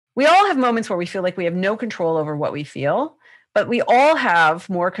We all have moments where we feel like we have no control over what we feel, but we all have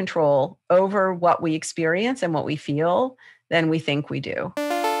more control over what we experience and what we feel than we think we do.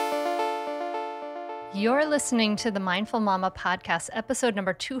 You're listening to the Mindful Mama podcast, episode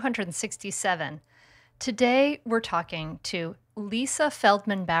number 267. Today, we're talking to Lisa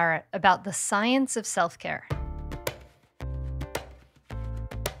Feldman Barrett about the science of self-care.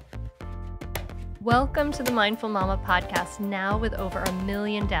 Welcome to the Mindful Mama podcast, now with over 1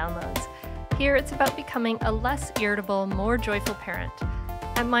 million downloads. Here, it's about becoming a less irritable, more joyful parent.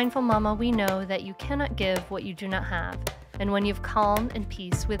 At Mindful Mama, we know that you cannot give what you do not have. And when you've calm and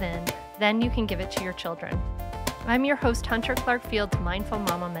peace within, then you can give it to your children. I'm your host, Hunter Clark-Field's Mindful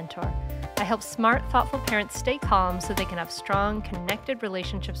Mama mentor. I help smart, thoughtful parents stay calm so they can have strong, connected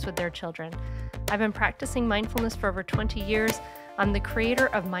relationships with their children. I've been practicing mindfulness for over 20 years. I'm the creator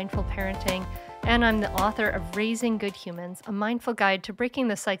of Mindful Parenting, and I'm the author of Raising Good Humans, a mindful guide to breaking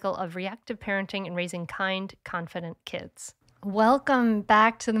the cycle of reactive parenting and raising kind, confident kids. Welcome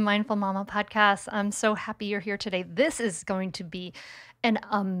back to the Mindful Mama podcast. I'm so happy you're here today. This is going to be an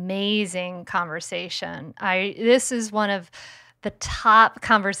amazing conversation. This is one of the top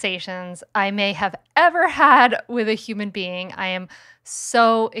conversations I may have ever had with a human being. I am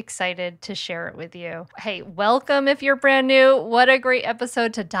so excited to share it with you. Hey, welcome if you're brand new. What a great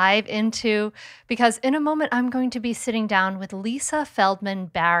episode to dive into, because in a moment I'm going to be sitting down with Lisa Feldman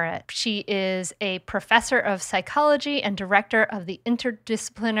Barrett. She is a professor of psychology and director of the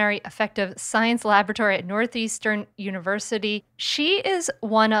Interdisciplinary Affective Science Laboratory at Northeastern University. She is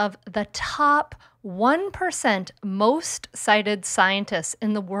one of the top 1% most cited scientists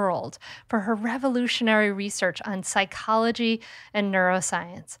in the world for her revolutionary research on psychology and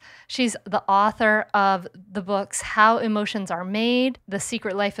neuroscience. She's the author of the books How Emotions Are Made, The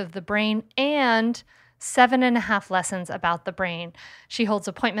Secret Life of the Brain, and 7.5 Lessons About the Brain. She holds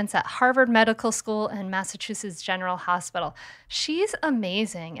appointments at Harvard Medical School and Massachusetts General Hospital. She's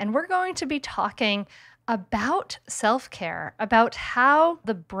amazing, and we're going to be talking about self-care, about how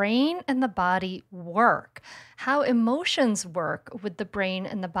the brain and the body work, how emotions work with the brain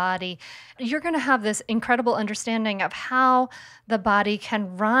and the body. You're going to have this incredible understanding of how the body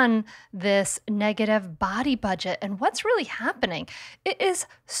can run this negative body budget and what's really happening. It is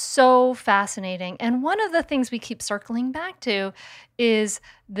so fascinating. And one of the things we keep circling back to is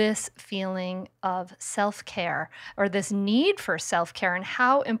this feeling of self-care, or this need for self-care, and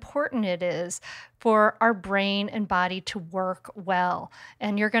how important it is for our brain and body to work well.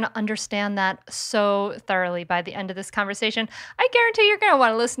 And you're going to understand that so thoroughly by the end of this conversation. I guarantee you're going to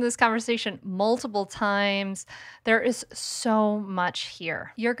want to listen to this conversation multiple times. There is so much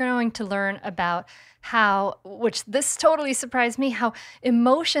here. You're going to learn about how, which this totally surprised me, how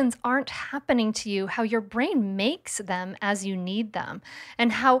emotions aren't happening to you, how your brain makes them as you need them,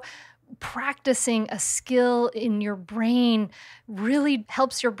 and how practicing a skill in your brain really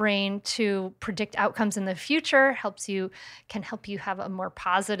helps your brain to predict outcomes in the future, can help you have a more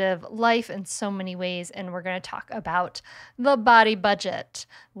positive life in so many ways. And we're going to talk about the body budget,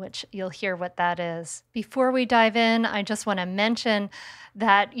 which you'll hear what that is. Before we dive in, I just want to mention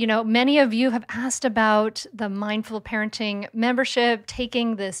that, many of you have asked about the Mindful Parenting membership,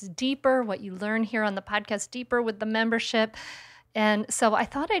 taking this deeper, what you learn here on the podcast deeper with the membership. And so I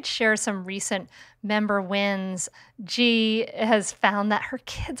thought I'd share some recent member wins. G has found that her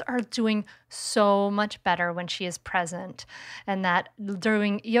kids are doing so much better when she is present, and that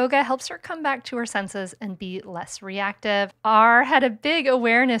doing yoga helps her come back to her senses and be less reactive. R had a big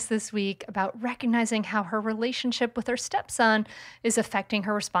awareness this week about recognizing how her relationship with her stepson is affecting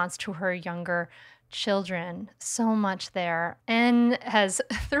her response to her younger children. So much there. N has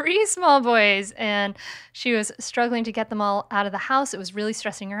 3 small boys, and she was struggling to get them all out of the house. It was really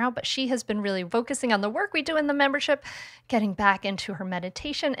stressing her out, but she has been really focusing on the work we do in the membership, getting back into her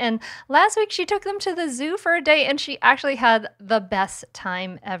meditation. And last week she took them to the zoo for a day, and she actually had the best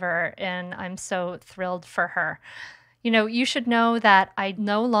time ever. And I'm so thrilled for her. You should know that I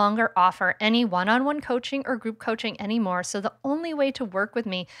no longer offer any one-on-one coaching or group coaching anymore. So the only way to work with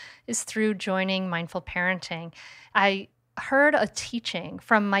me is through joining Mindful Parenting. I heard a teaching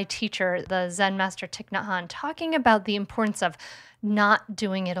from my teacher, the Zen master Thich Nhat Hanh, talking about the importance of not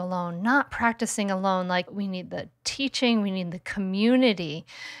doing it alone, not practicing alone. Like, we need the teaching, we need the community.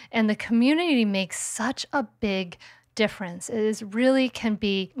 And the community makes such a big difference. Can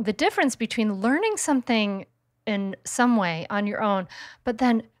be the difference between learning something in some way on your own, but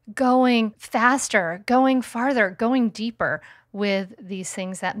then going faster, going farther, going deeper with these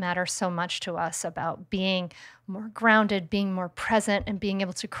things that matter so much to us about being more grounded, being more present, and being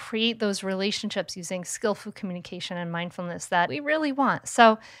able to create those relationships using skillful communication and mindfulness that we really want.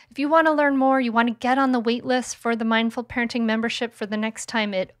 So if you want to learn more, you want to get on the wait list for the Mindful Parenting membership for the next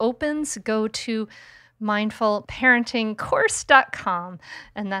time it opens, go to mindfulparentingcourse.com.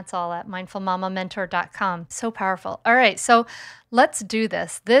 And that's all at mindfulmamamentor.com. So powerful. All right. So let's do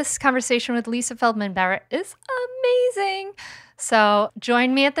this. This conversation with Lisa Feldman Barrett is amazing. So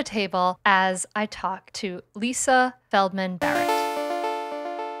join me at the table as I talk to Lisa Feldman Barrett.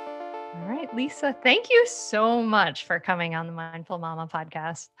 All right, Lisa, thank you so much for coming on the Mindful Mama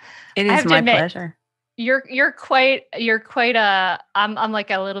podcast. It is my pleasure. You're quite I'm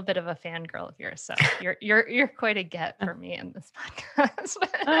like a little bit of a fangirl of yours. So you're quite a get for me in this podcast.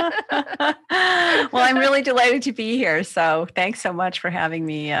 Well, I'm really delighted to be here. So thanks so much for having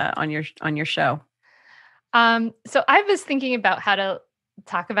me on your show. So I was thinking about how to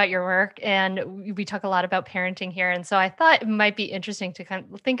talk about your work, and we talk a lot about parenting here. And so I thought it might be interesting to kind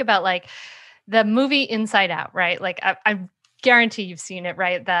of think about like the movie Inside Out, right? Like I guarantee you've seen it,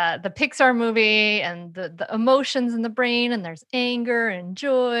 right? The Pixar movie and the emotions in the brain, and there's anger and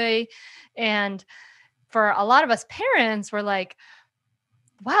joy. And for a lot of us parents, we're like,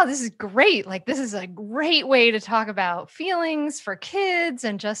 wow, this is great. Like, this is a great way to talk about feelings for kids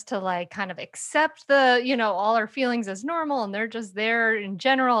and just to like kind of accept all our feelings as normal, and they're just there in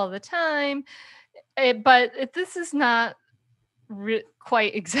general all the time. But this is not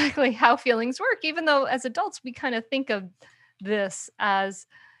quite exactly how feelings work, even though as adults, we kind of think of this as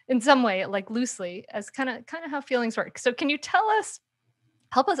in some way, like loosely, as kind of how feelings work. So can you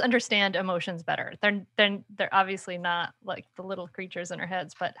help us understand emotions better? They're obviously not like the little creatures in our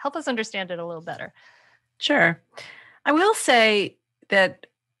heads, but help us understand it a little better. Sure. I will say that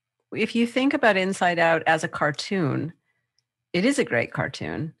if you think about Inside Out as a cartoon, it is a great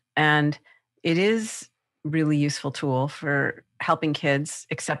cartoon, and it is a really useful tool for helping kids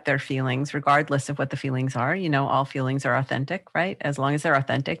accept their feelings, regardless of what the feelings are. All feelings are authentic, right? As long as they're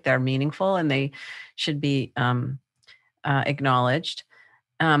authentic, they're meaningful, and they should be acknowledged.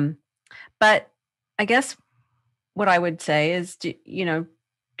 But I guess what I would say is,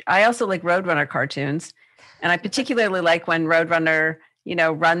 I also like Roadrunner cartoons, and I particularly like when Roadrunner,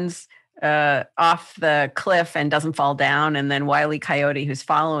 runs off the cliff and doesn't fall down, and then Wile E. Coyote, who's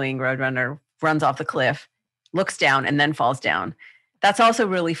following Roadrunner, runs off the cliff, looks down, and then falls down. That's also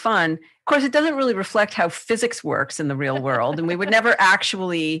really fun. Of course, it doesn't really reflect how physics works in the real world, and we would never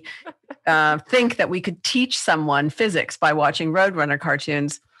actually think that we could teach someone physics by watching Roadrunner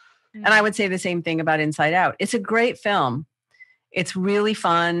cartoons. And I would say the same thing about Inside Out. It's a great film. It's really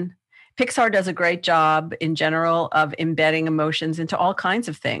fun. Pixar does a great job in general of embedding emotions into all kinds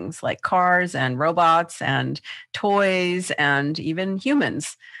of things like cars and robots and toys and even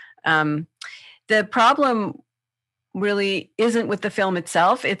humans. The problem really isn't with the film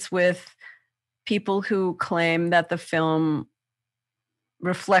itself. It's with people who claim that the film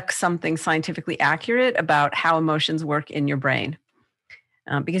reflects something scientifically accurate about how emotions work in your brain.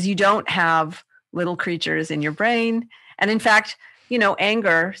 Because you don't have little creatures in your brain. And in fact,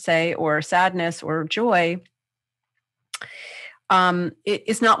 anger, say, or sadness or joy, it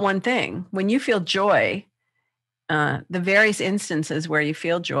is not one thing. When you feel joy, the various instances where you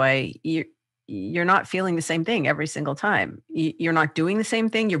feel joy, you're not feeling the same thing every single time. You're not doing the same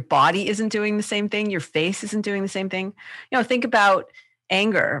thing. Your body isn't doing the same thing. Your face isn't doing the same thing. Think about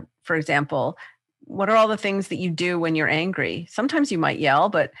anger, for example. What are all the things that you do when you're angry? Sometimes you might yell,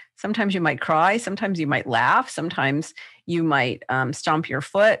 but sometimes you might cry. Sometimes you might laugh. Sometimes you might stomp your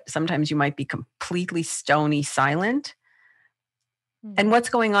foot. Sometimes you might be completely stony silent. And what's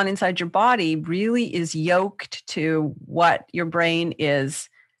going on inside your body really is yoked to what your brain is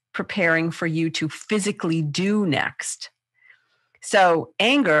preparing for you to physically do next. So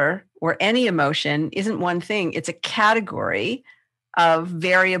anger or any emotion isn't one thing. It's a category of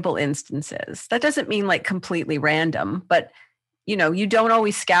variable instances. That doesn't mean like completely random, but you don't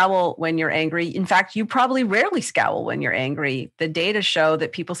always scowl when you're angry. In fact, you probably rarely scowl when you're angry. The data show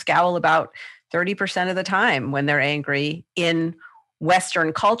that people scowl about 30% of the time when they're angry in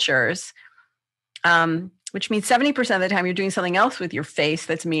Western cultures, which means 70% of the time you're doing something else with your face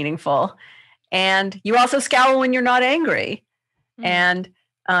that's meaningful. And you also scowl when you're not angry. And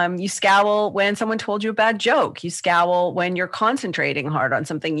you scowl when someone told you a bad joke. You scowl when you're concentrating hard on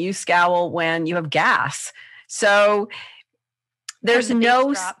something. You scowl when you have gas. So there's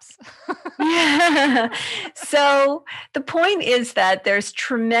no... So the point is that there's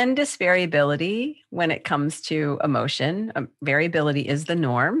tremendous variability when it comes to emotion. Variability is the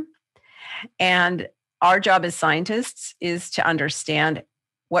norm. And our job as scientists is to understand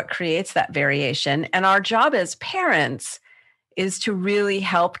what creates that variation. And our job as parents is to really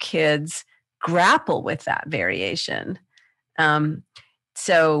help kids grapple with that variation.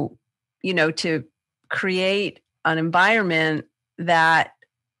 So, to create an environment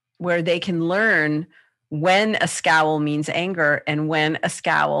where they can learn when a scowl means anger and when a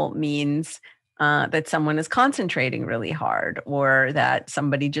scowl means that someone is concentrating really hard or that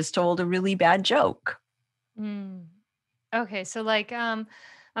somebody just told a really bad joke. Okay, so I'm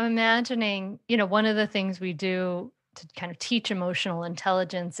imagining, one of the things we do to kind of teach emotional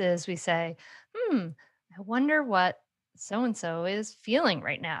intelligence is we say, I wonder what so and so is feeling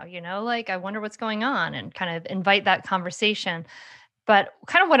right now, I wonder what's going on, and kind of invite that conversation. But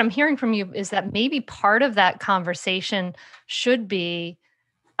kind of what I'm hearing from you is that maybe part of that conversation should be,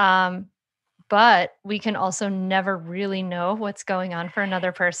 but we can also never really know what's going on for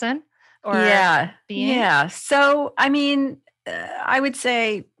another person or being. Yeah. So, I would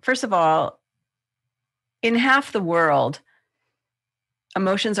say, first of all, in half the world,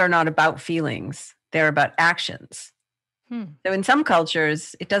 emotions are not about feelings. They're about actions. So in some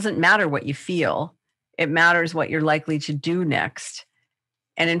cultures, it doesn't matter what you feel. It matters what you're likely to do next.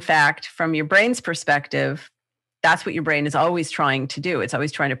 And in fact, from your brain's perspective, that's what your brain is always trying to do. It's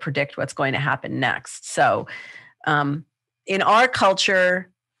always trying to predict what's going to happen next. So in our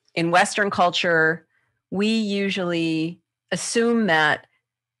culture, in Western culture, we usually assume that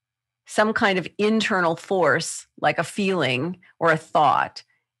some kind of internal force, like a feeling or a thought,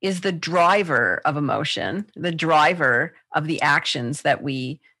 is the driver of emotion, the driver of the actions that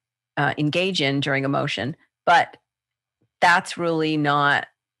we engage in during emotion. But that's really not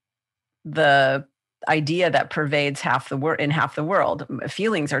the idea that pervades half the world.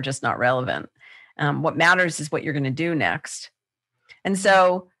 Feelings are just not relevant. What matters is what you're going to do next. And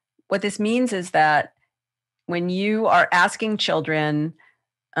so what this means is that when you are asking children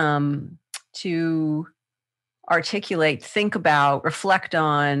to articulate, think about, reflect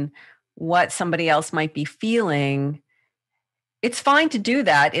on what somebody else might be feeling, it's fine to do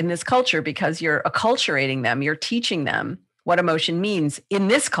that in this culture because you're acculturating them, you're teaching them what emotion means in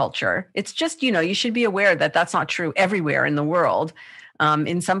this culture. It's just, you should be aware that that's not true everywhere in the world.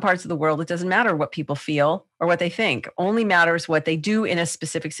 In some parts of the world, it doesn't matter what people feel or what they think. Only matters what they do in a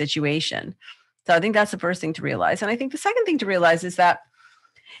specific situation. So I think that's the first thing to realize. And I think the second thing to realize is that,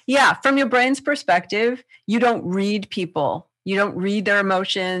 from your brain's perspective, you don't read people. You don't read their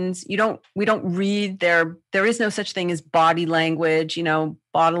emotions. We don't read there is no such thing as body language.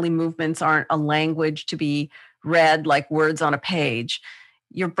 Bodily movements aren't a language to be read like words on a page.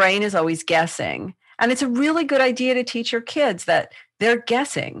 Your brain is always guessing. And it's a really good idea to teach your kids that they're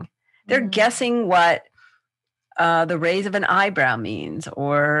guessing. They're guessing what the raise of an eyebrow means,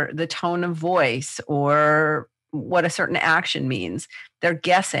 or the tone of voice, or what a certain action means. They're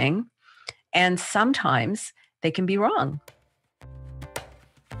guessing, and sometimes they can be wrong.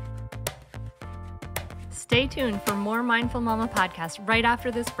 Stay tuned for more Mindful Mama podcast right after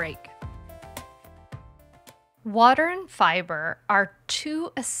this break. Water and fiber are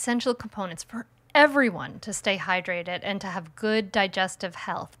two essential components for everyone to stay hydrated and to have good digestive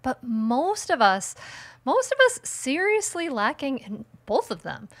health. But most of us seriously lacking in both of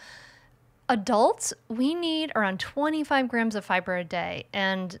them. Adults, we need around 25 grams of fiber a day.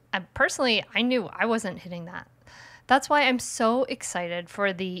 And personally, I knew I wasn't hitting that. That's why I'm so excited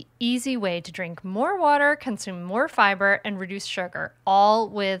for the easy way to drink more water, consume more fiber, and reduce sugar, all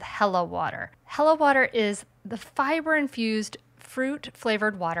with Hello Water. Hello Water is the fiber-infused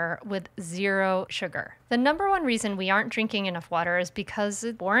fruit-flavored water with zero sugar. The number one reason we aren't drinking enough water is because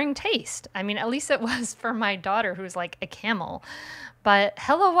it's boring taste. At least it was for my daughter, who's like a camel. But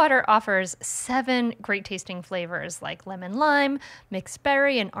Hello Water offers 7 great tasting flavors like lemon lime, mixed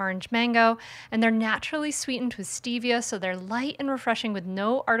berry, and orange mango, and they're naturally sweetened with stevia, so they're light and refreshing with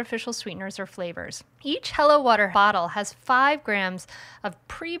no artificial sweeteners or flavors. Each Hello Water bottle has 5 grams of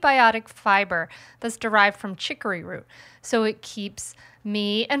prebiotic fiber that's derived from chicory root, so it keeps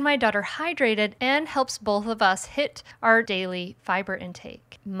me and my daughter hydrated and helps both of us hit our daily fiber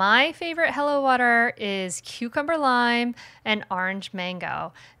intake. My favorite Hello Water is cucumber lime and orange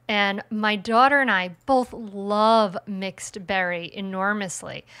mango. And my daughter and I both love mixed berry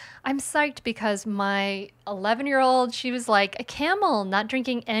enormously. I'm psyched because my 11-year-old, she was like a camel, not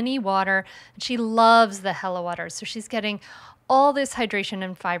drinking any water. And she loves the Hello Water. So she's getting all this hydration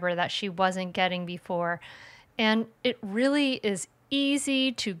and fiber that she wasn't getting before. And it really is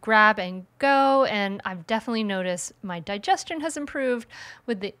easy to grab and go, and I've definitely noticed my digestion has improved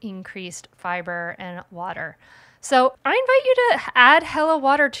with the increased fiber and water. So I invite you to add Hello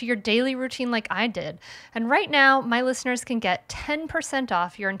Water to your daily routine like I did. And right now, my listeners can get 10%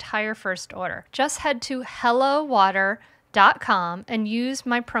 off your entire first order. Just head to hellowater.com and use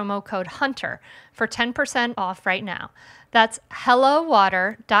my promo code HUNTER for 10% off right now. That's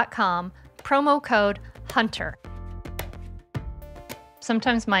hellowater.com, promo code HUNTER.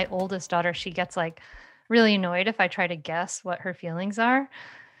 Sometimes my oldest daughter, she gets like really annoyed if I try to guess what her feelings are.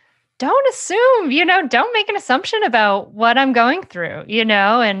 Don't assume, don't make an assumption about what I'm going through,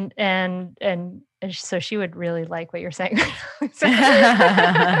 and so she would really like what you're saying.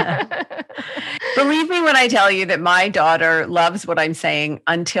 Believe me when I tell you that my daughter loves what I'm saying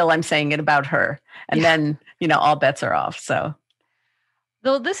until I'm saying it about her. And then, all bets are off. So.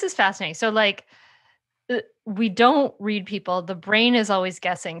 Though this is fascinating. So we don't read people. The brain is always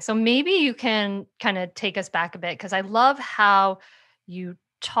guessing. So maybe you can kind of take us back a bit, because I love how you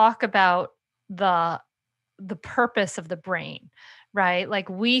talk about the purpose of the brain, right? Like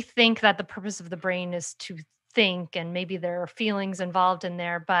we think that the purpose of the brain is to think, and maybe there are feelings involved in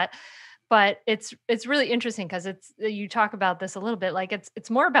there, but it's really interesting because you talk about this a little bit, like it's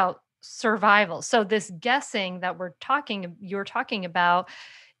more about survival. So this guessing that you're talking about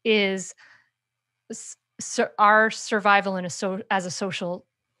is our survival as a social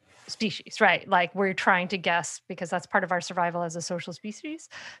species, right? Like we're trying to guess because that's part of our survival as a social species.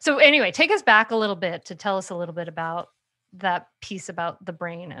 So anyway, take us back a little bit to tell us a little bit about that piece about the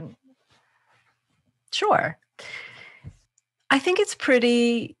brain. And Sure. I think it's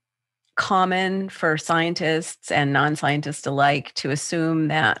pretty common for scientists and non-scientists alike to assume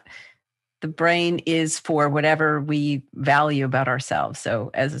that the brain is for whatever we value about ourselves.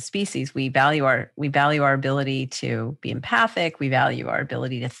 So as a species, we value our ability to be empathic. We value our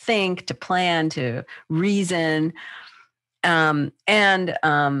ability to think, to plan, to reason. And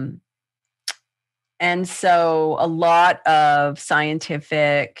so a lot of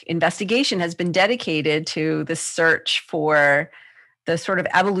scientific investigation has been dedicated to the search for the sort of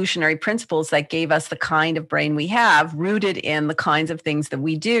evolutionary principles that gave us the kind of brain we have, rooted in the kinds of things that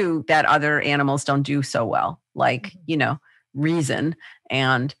we do that other animals don't do so well, like, reason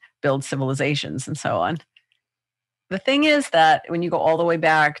and build civilizations and so on. The thing is that when you go all the way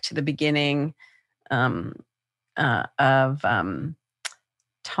back to the beginning of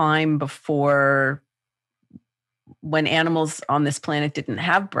time, before, when animals on this planet didn't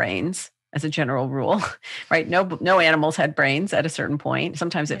have brains, as a general rule, right? No animals had brains at a certain point.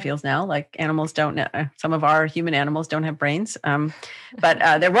 Sometimes it feels now like animals don't. Some of our human animals don't have brains.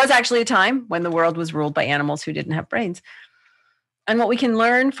 But there was actually a time when the world was ruled by animals who didn't have brains. And what we can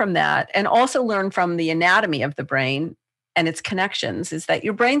learn from that, and also learn from the anatomy of the brain and its connections, is that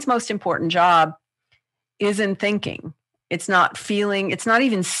your brain's most important job isn't thinking. It's not feeling. It's not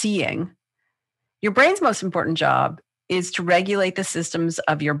even seeing. Your brain's most important job is to regulate the systems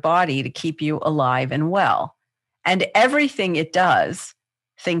of your body to keep you alive and well. And everything it does,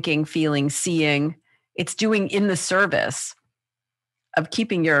 thinking, feeling, seeing, it's doing in the service of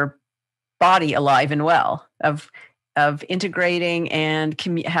keeping your body alive and well, of integrating and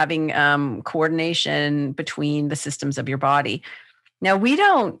having coordination between the systems of your body. Now, we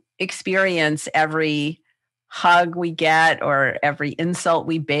don't experience every hug we get or every insult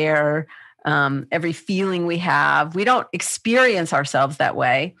we bear, every feeling we have. We don't experience ourselves that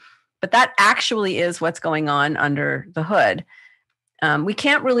way, but that actually is what's going on under the hood. We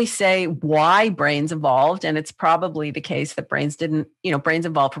can't really say why brains evolved, and it's probably the case that brains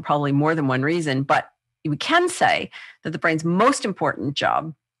evolved for probably more than one reason, but we can say that the brain's most important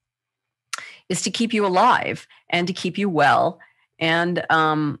job is to keep you alive and to keep you well, and,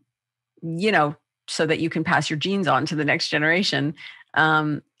 so that you can pass your genes on to the next generation.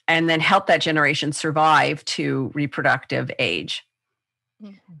 And then help that generation survive to reproductive age.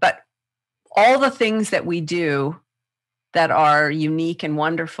 Mm-hmm. But all the things that we do that are unique and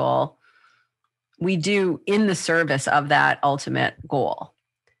wonderful, we do in the service of that ultimate goal.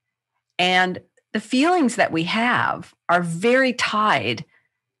 And the feelings that we have are very tied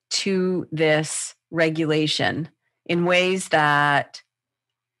to this regulation in ways that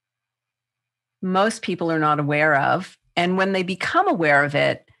most people are not aware of. And when they become aware of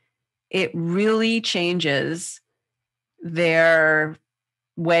it, it really changes their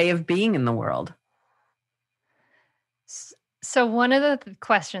way of being in the world. So one of the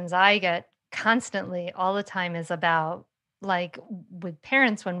questions I get constantly all the time is about, like, with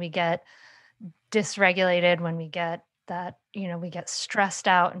parents, when we get dysregulated, when we get that, we get stressed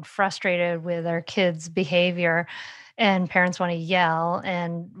out and frustrated with our kids' behavior, and parents want to yell,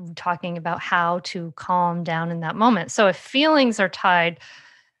 and talking about how to calm down in that moment. So if feelings are tied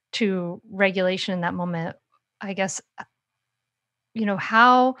to regulation in that moment, I guess,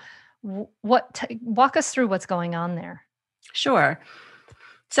 walk us through what's going on there. Sure.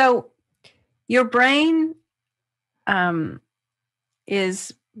 So your brain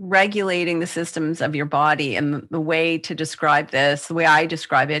is regulating the systems of your body. And the way to describe this, the way I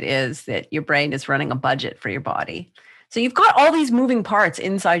describe it, is that your brain is running a budget for your body. So you've got all these moving parts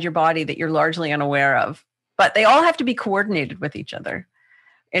inside your body that you're largely unaware of, but they all have to be coordinated with each other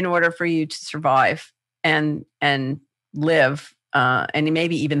in order for you to survive and live and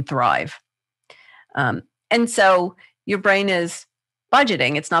maybe even thrive. And so your brain is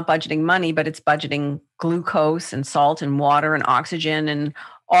budgeting. It's not budgeting money, but it's budgeting glucose and salt and water and oxygen and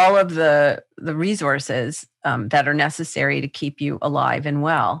all of the resources that are necessary to keep you alive and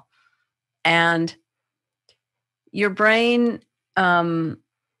well. And your brain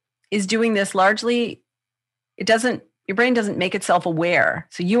is doing this largely. Your brain doesn't make itself aware.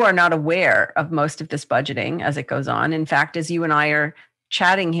 So you are not aware of most of this budgeting as it goes on. In fact, as you and I are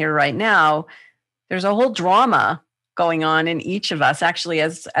chatting here right now, there's a whole drama going on in each of us. Actually,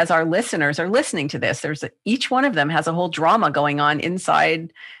 as our listeners are listening to this, each one of them has a whole drama going on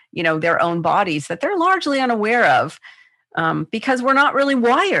inside, their own bodies that they're largely unaware of, because we're not really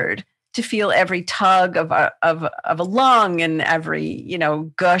wired to feel every tug of a lung and every,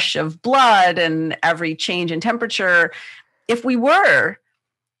 gush of blood and every change in temperature. If we were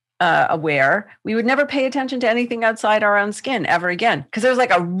aware, we would never pay attention to anything outside our own skin ever again, because there's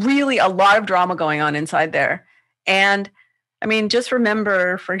like a lot of drama going on inside there. And I mean, just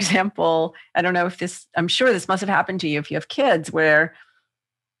remember, for example, I don't know if I'm sure this must have happened to you if you have kids, where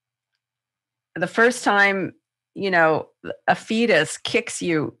the first time, a fetus kicks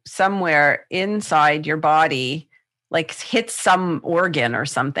you somewhere inside your body, like hits some organ or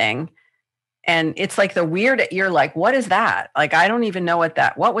something. And it's like you're like, what is that? Like, I don't even know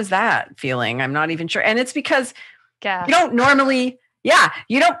what was that feeling? I'm not even sure. And it's because you don't normally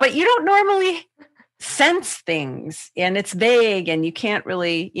sense things, and it's vague, and you can't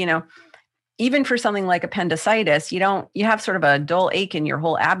really, even for something like appendicitis, you have sort of a dull ache in your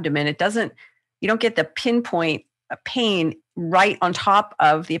whole abdomen. You don't get the pinpoint pain right on top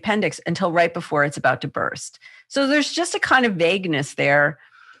of the appendix until right before it's about to burst. So there's just a kind of vagueness there.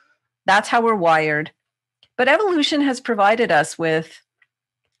 That's how we're wired. But evolution has provided us with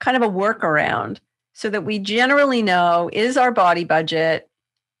kind of a workaround so that we generally know, is our body budget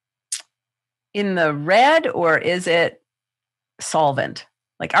in the red or is it solvent?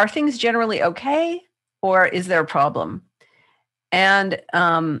 Like, are things generally okay, or is there a problem? And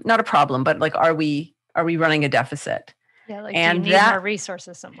not a problem, but like, are we running a deficit? Yeah, like, do you need more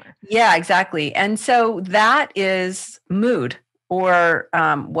resources somewhere? Yeah, exactly. And so that is mood, or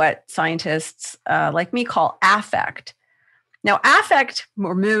what scientists like me call affect. Now, affect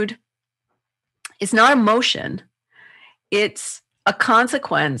or mood is not emotion. It's a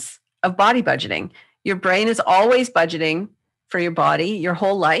consequence of body budgeting. Your brain is always budgeting for your body your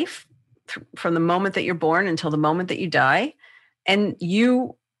whole life, from the moment that you're born until the moment that you die. And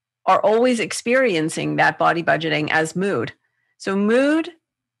you are always experiencing that body budgeting as mood. So mood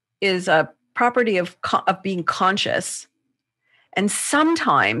is a property of being conscious. And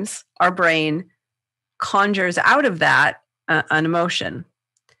sometimes our brain conjures out of that an emotion.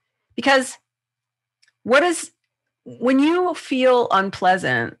 Because when you feel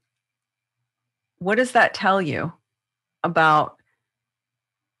unpleasant, what does that tell you about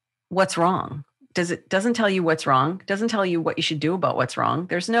what's wrong? Doesn't tell you what's wrong. Doesn't tell you what you should do about what's wrong.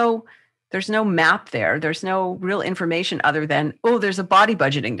 There's no map there. There's no real information other than, there's a body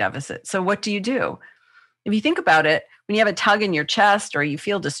budgeting deficit. So what do you do? If you think about it, when you have a tug in your chest or you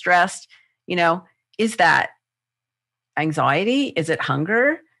feel distressed, is that anxiety? Is it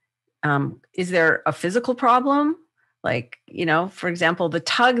hunger? Is there a physical problem? Like, for example, the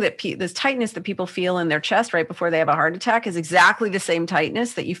tug this tightness that people feel in their chest right before they have a heart attack is exactly the same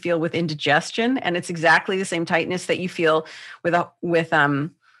tightness that you feel with indigestion. And it's exactly the same tightness that you feel with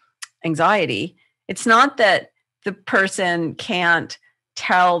anxiety. It's not that the person can't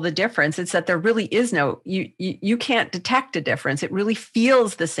tell the difference. It's that there really is you can't detect a difference. It really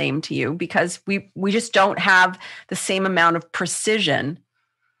feels the same to you because we just don't have the same amount of precision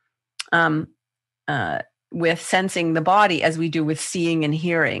with sensing the body as we do with seeing and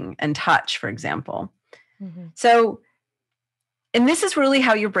hearing and touch, for example. Mm-hmm. So, and this is really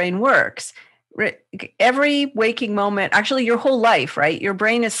how your brain works. Every waking moment, actually your whole life, right? Your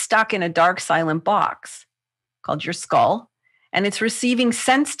brain is stuck in a dark, silent box called your skull, and it's receiving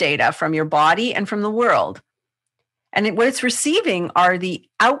sense data from your body and from the world. And what it's receiving are the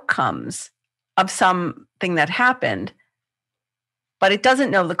outcomes of something that happened, but it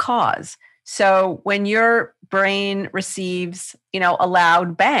doesn't know the cause. So when your brain receives, a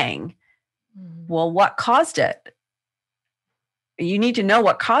loud bang, well, what caused it? You need to know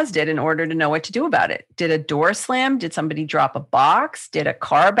what caused it in order to know what to do about it. Did a door slam? Did somebody drop a box? Did a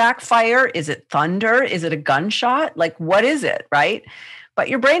car backfire? Is it thunder? Is it a gunshot? Like, what is it, right? But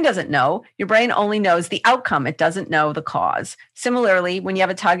your brain doesn't know. Your brain only knows the outcome. It doesn't know the cause. Similarly, when you have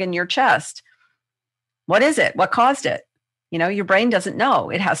a tug in your chest, what is it? What caused it? Your brain doesn't know.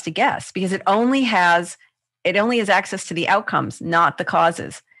 It has to guess because it only has access to the outcomes, not the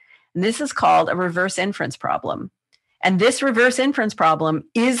causes. And this is called a reverse inference problem. And this reverse inference problem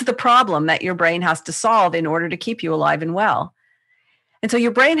is the problem that your brain has to solve in order to keep you alive and well. And so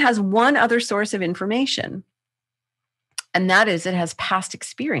your brain has one other source of information, and that is it has past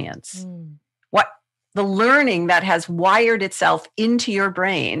experience. What the learning that has wired itself into your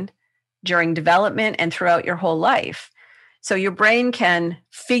brain during development and throughout your whole life. So your brain can,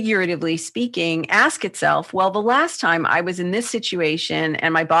 figuratively speaking, ask itself, well, the last time I was in this situation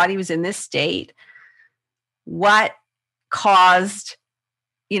and my body was in this state, what caused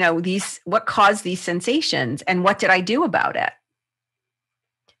these sensations and what did I do about it?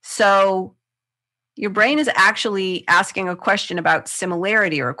 So your brain is actually asking a question about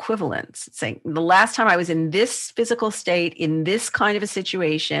similarity or equivalence. It's saying the last time I was in this physical state, in this kind of a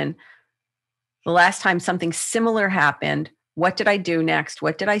situation, the last time something similar happened, what did I do next?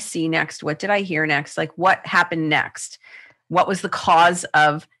 What did I see next? What did I hear next? Like, what happened next? What was the cause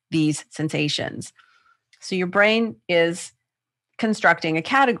of these sensations? So your brain is constructing a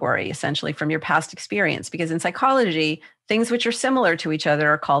category essentially from your past experience, because in psychology, things which are similar to each other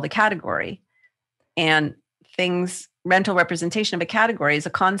are called a category. And mental representation of a category is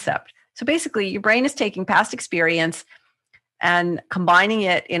a concept. So basically, your brain is taking past experience and combining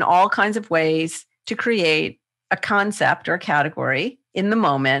it in all kinds of ways to create a concept or a category in the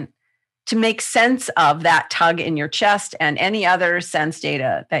moment to make sense of that tug in your chest and any other sense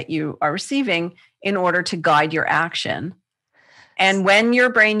data that you are receiving in order to guide your action. And when your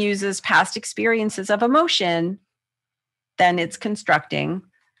brain uses past experiences of emotion, then it's constructing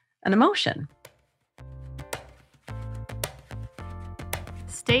an emotion.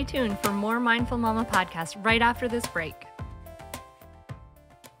 Stay tuned for more Mindful Mama podcast right after this break.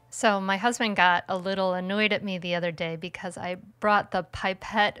 So my husband got a little annoyed at me the other day because I brought the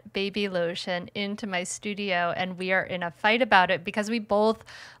Pipette baby lotion into my studio, and we are in a fight about it because we both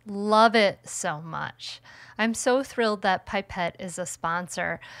love it so much. I'm so thrilled that Pipette is a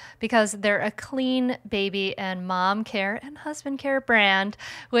sponsor because they're a clean baby and mom care and husband care brand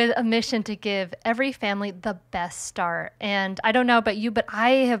with a mission to give every family the best start. And I don't know about you, but I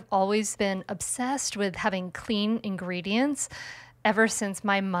have always been obsessed with having clean ingredients ever since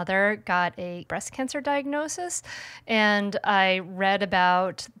my mother got a breast cancer diagnosis. And I read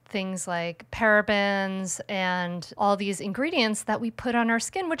about things like parabens and all these ingredients that we put on our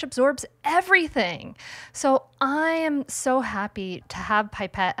skin, which absorbs everything. So I am so happy to have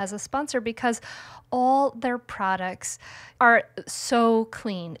Pipette as a sponsor because all their products are so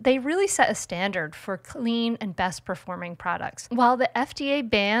clean. They really set a standard for clean and best performing products. While the FDA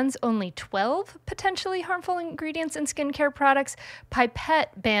bans only 12 potentially harmful ingredients in skincare products,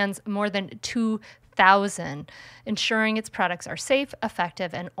 Pipette bans more than 2,000, ensuring its products are safe,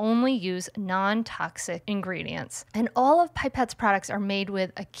 effective, and only use non-toxic ingredients. And all of Pipette's products are made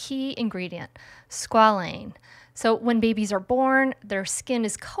with a key ingredient, squalane. So when babies are born, their skin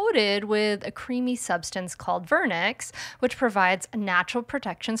is coated with a creamy substance called vernix, which provides natural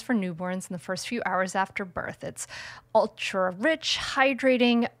protections for newborns in the first few hours after birth. It's ultra rich,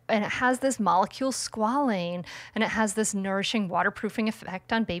 hydrating, and it has this molecule squalane, and it has this nourishing waterproofing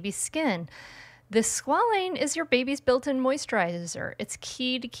effect on baby's skin. This squalane is your baby's built-in moisturizer. It's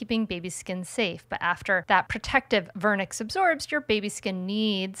key to keeping baby's skin safe, but after that protective vernix absorbs, your baby's skin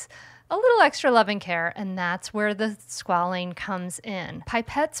needs a little extra love and care, and that's where the squalane comes in.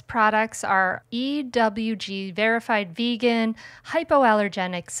 Pipette's products are EWG verified vegan,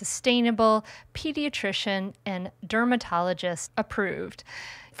 hypoallergenic, sustainable, pediatrician, and dermatologist approved.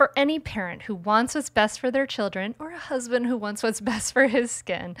 For any parent who wants what's best for their children or a husband who wants what's best for his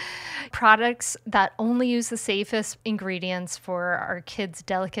skin, products that only use the safest ingredients for our kids'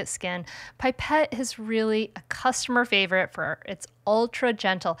 delicate skin, Pipette is really a customer favorite for its ultra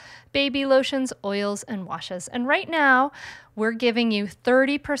gentle baby lotions, oils, and washes. And right now, we're giving you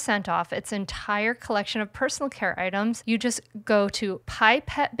 30% off its entire collection of personal care items. You just go to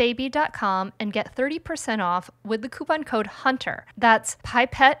pipettebaby.com and get 30% off with the coupon code HUNTER. That's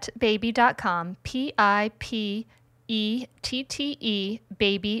pipettebaby.com, PIPETTE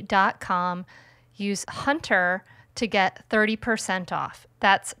baby.com. Use HUNTER to get 30% off.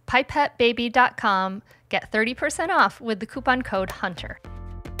 That's pipettebaby.com. Get 30% off with the coupon code HUNTER.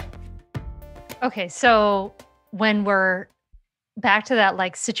 Okay, so when we're back to that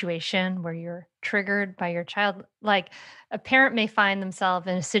like situation where you're triggered by your child, like a parent may find themselves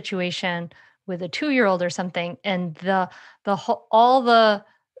in a situation with a 2-year-old or something, and all the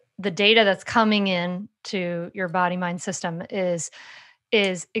data that's coming in to your body mind system is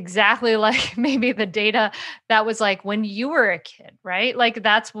exactly like maybe the data that was like when you were a kid, right? Like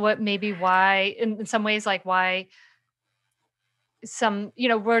that's what maybe why in some ways like why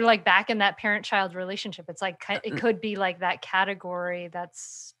we're like back in that parent-child relationship. It's like it could be like that category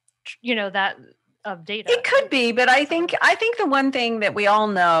that's that of data. It could be, but I think the one thing that we all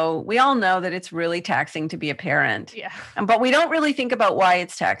know that it's really taxing to be a parent. Yeah. But we don't really think about why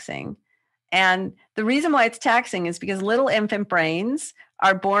it's taxing. And the reason why it's taxing is because little infant brains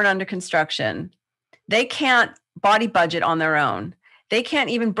are born under construction. They can't body budget on their own. They can't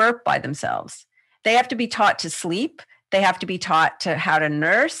even burp by themselves. They have to be taught to sleep. They have to be taught how to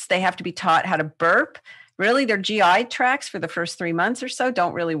nurse. They have to be taught how to burp. Really, their GI tracts for the first 3 months or so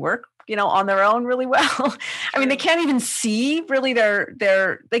don't really work, on their own really well. I mean, they can't even see really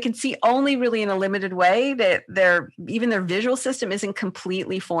they can see only really in a limited way. That even their visual system isn't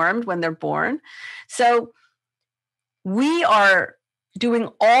completely formed when they're born. So we are doing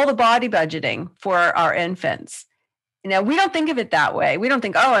all the body budgeting for our infants. Now, we don't think of it that way. We don't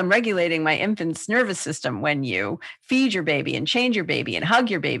think, I'm regulating my infant's nervous system when you feed your baby and change your baby and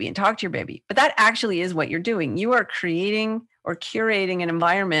hug your baby and talk to your baby. But that actually is what you're doing. You are creating or curating an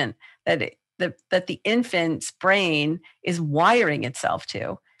environment that the infant's brain is wiring itself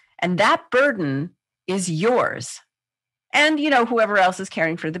to. And that burden is yours. And, whoever else is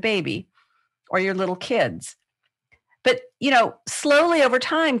caring for the baby or your little kids. But, slowly over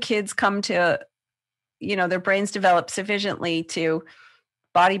time, kids come to, their brains develop sufficiently to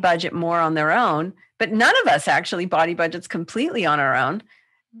body budget more on their own. But none of us actually body budgets completely on our own.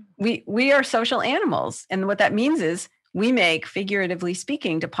 We are social animals. And what that means is we make, figuratively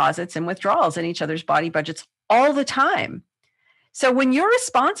speaking, deposits and withdrawals in each other's body budgets all the time. So when you're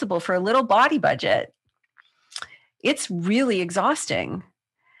responsible for a little body budget, it's really exhausting.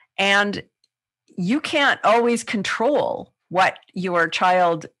 And you can't always control what your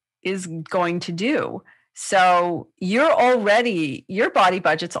child is going to do. So your body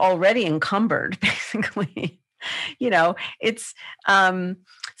budget's already encumbered, basically. It's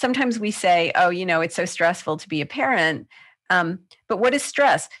sometimes we say, it's so stressful to be a parent. But what is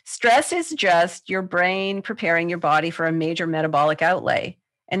stress? Stress is just your brain preparing your body for a major metabolic outlay.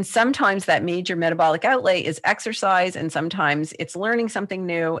 And sometimes that major metabolic outlay is exercise, and sometimes it's learning something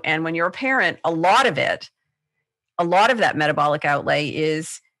new. And when you're a parent, a lot of that metabolic outlay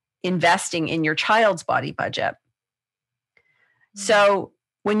is investing in your child's body budget. So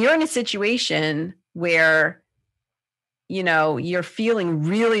when you're in a situation where you're feeling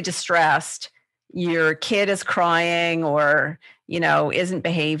really distressed, your kid is crying or, isn't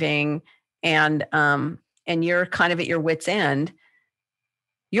behaving, and you're kind of at your wit's end,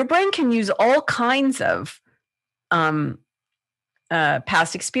 your brain can use all kinds of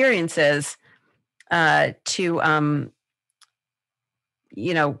past experiences to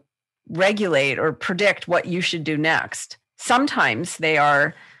regulate or predict what you should do next. Sometimes they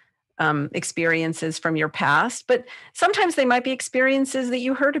are experiences from your past, but sometimes they might be experiences that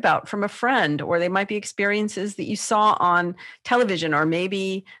you heard about from a friend, or they might be experiences that you saw on television, or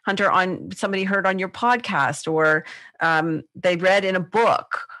maybe somebody heard on your podcast, or they read in a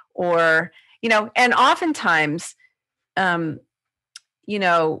book, or, and oftentimes, what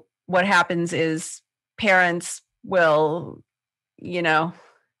happens is parents will,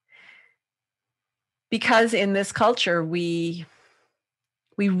 because in this culture, we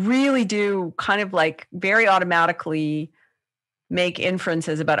really do kind of like very automatically make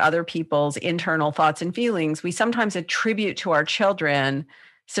inferences about other people's internal thoughts and feelings. We sometimes attribute to our children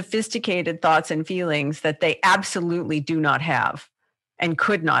sophisticated thoughts and feelings that they absolutely do not have and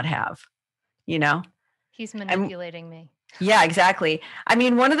could not have, He's manipulating me. Yeah, exactly. I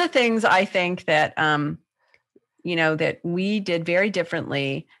mean, one of the things I think that, that we did very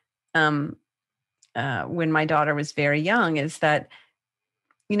differently when my daughter was very young is that,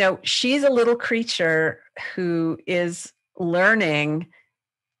 she's a little creature who is learning.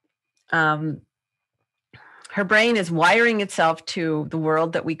 Her brain is wiring itself to the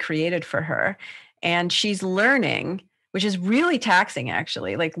world that we created for her. And she's learning, which is really taxing,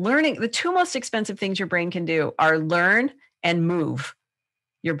 actually. Like learning, the two most expensive things your brain can do are learn and move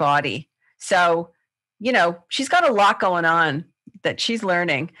your body. So, she's got a lot going on that she's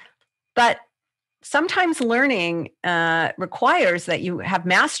learning. But sometimes learning requires that you have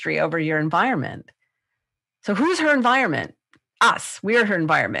mastery over your environment. So who's her environment? Us. We're her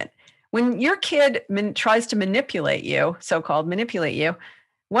environment. When your kid tries to manipulate you, so-called manipulate you,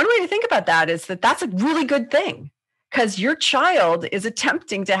 one way to think about that is that that's a really good thing, because your child is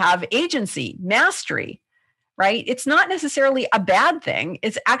attempting to have agency, mastery, right? It's not necessarily a bad thing.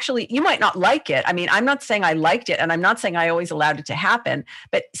 It's actually, you might not like it. I mean, I'm not saying I liked it, and I'm not saying I always allowed it to happen,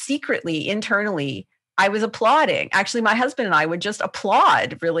 but secretly, internally, I was applauding. Actually, my husband and I would just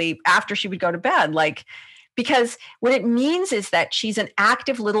applaud really after she would go to bed, like, because what it means is that she's an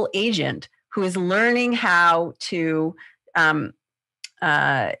active little agent who is learning how to,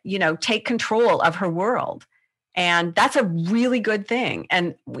 take control of her world. And that's a really good thing.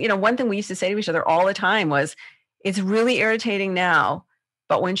 And, one thing we used to say to each other all the time was, it's really irritating now,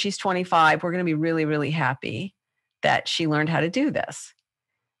 but when she's 25, we're going to be really, really happy that she learned how to do this.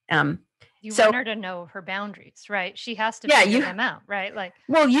 You want her to know her boundaries, right? She has to figure them out, right?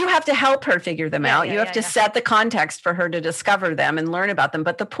 Well, you have to help her figure them out. You have to set the context for her to discover them and learn about them.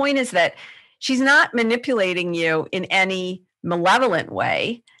 But the point is that she's not manipulating you in any malevolent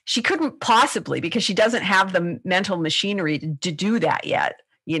way. She couldn't possibly, because she doesn't have the mental machinery to do that yet.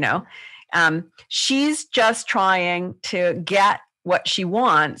 She's just trying to get what she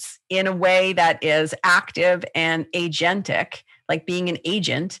wants in a way that is active and agentic, like being an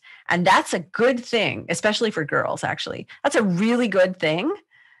agent. And that's a good thing, especially for girls, actually. That's a really good thing.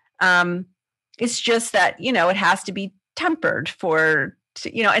 It's just that, it has to be tempered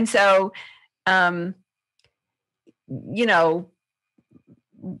and so,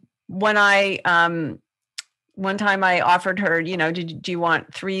 when one time I offered her, do you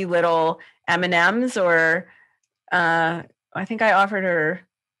want 3 little M&Ms, or I think I offered her,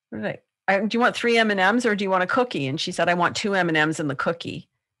 do you want 3 M&Ms or do you want a cookie? And she said, I want 2 M&Ms and the cookie.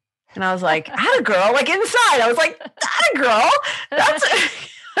 And I was like, atta girl, like inside, I was like, atta girl, that's,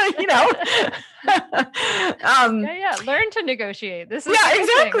 learn to negotiate. This is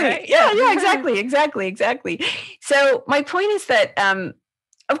exactly. Right? Exactly. So my point is that,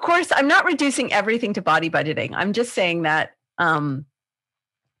 of course, I'm not reducing everything to body budgeting. I'm just saying that when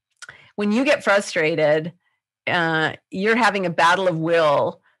you get frustrated, you're having a battle of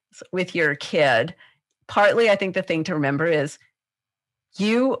will with your kid. Partly, I think the thing to remember is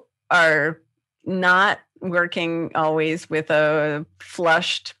you are not working always with a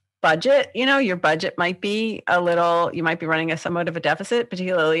flushed budget. Your budget might be you might be running somewhat of a deficit,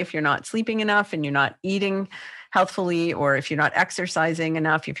 particularly if you're not sleeping enough and you're not eating healthfully, or if you're not exercising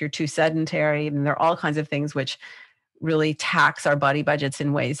enough, if you're too sedentary. And there are all kinds of things which really tax our body budgets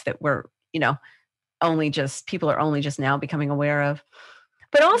in ways that we're, people are only just now becoming aware of.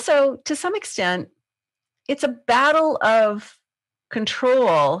 But also, to some extent, it's a battle of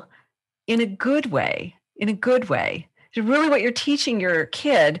control in a good way. So really what you're teaching your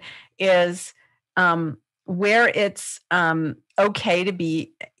kid is where it's okay to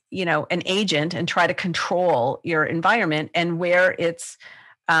be, an agent and try to control your environment, and where it's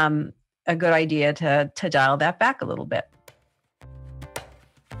a good idea to dial that back a little bit.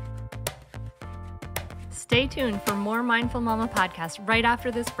 Stay tuned for more Mindful Mama podcast right after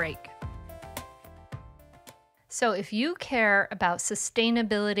this break. So if you care about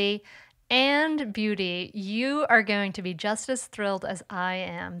sustainability and beauty, you are going to be just as thrilled as I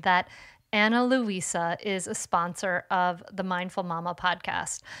am that Ana Luisa is a sponsor of the Mindful Mama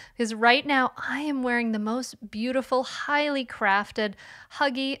podcast. Because right now I am wearing the most beautiful, highly crafted,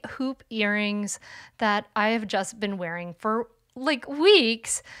 huggy hoop earrings that I have just been wearing for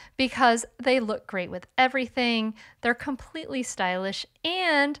weeks, because they look great with everything. They're completely stylish,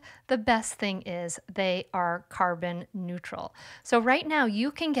 and the best thing is they are carbon neutral. So right now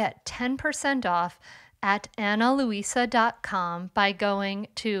you can get 10% off at analuisa.com by going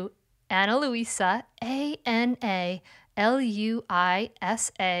to Analuisa,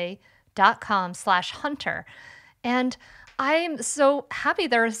 ANALUISA.com/hunter. And I am so happy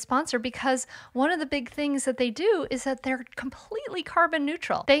they're a sponsor, because one of the big things that they do is that they're completely carbon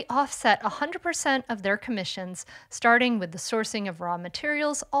neutral. They offset 100% of their commissions, starting with the sourcing of raw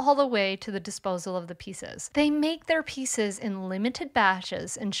materials all the way to the disposal of the pieces. They make their pieces in limited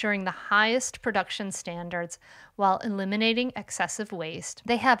batches, ensuring the highest production standards while eliminating excessive waste.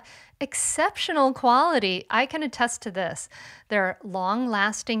 They have exceptional quality. I can attest to this. They're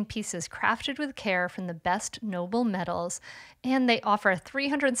long-lasting pieces crafted with care from the best noble metals, and they offer a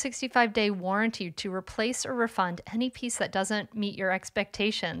 365-day warranty to replace or refund any piece that doesn't meet your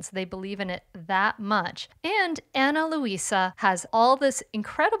expectations. They believe in it that much. And Ana Luisa has all this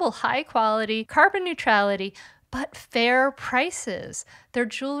incredible high-quality carbon neutrality, but fair prices. Their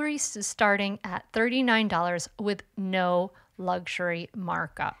jewelry is starting at $39 with no luxury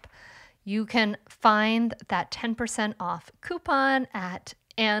markup. You can find that 10% off coupon at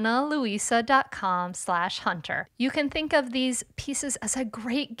AnnaLuisa.com/hunter. You can think of these pieces as a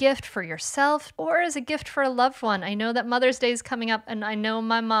great gift for yourself or as a gift for a loved one. I know that Mother's Day is coming up, and I know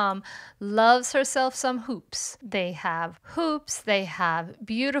my mom loves herself some hoops. They have hoops, they have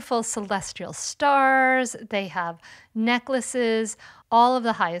beautiful celestial stars, they have necklaces, all of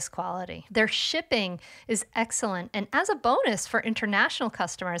the highest quality. Their shipping is excellent, and as a bonus for international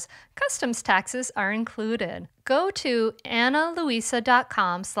customers, customs taxes are included. Go to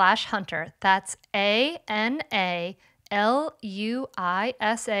AnnaLuisa.com/hunter. That's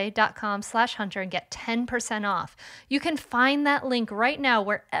ANALUISA.com/hunter and get 10% off. You can find that link right now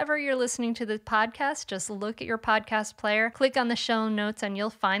wherever you're listening to the podcast. Just look at your podcast player, click on the show notes, and you'll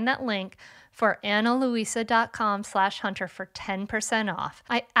find that link for AnnaLuisa.com/hunter for 10% off.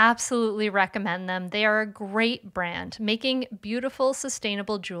 I absolutely recommend them. They are a great brand making beautiful,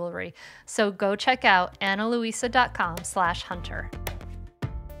 sustainable jewelry. So go check out AnnaLuisa.com/hunter.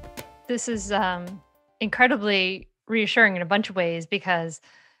 This is incredibly reassuring in a bunch of ways, because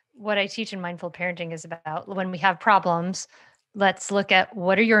what I teach in mindful parenting is about when we have problems, let's look at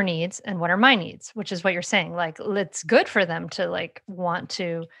what are your needs and what are my needs, which is what you're saying. Like, it's good for them to like want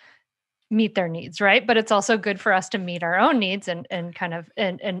to meet their needs, right? But it's also good for us to meet our own needs and kind of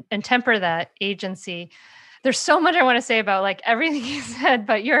and temper that agency. There's so much I want to say about like everything you said,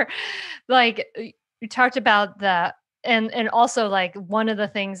 but you're like, you talked about the and also like one of the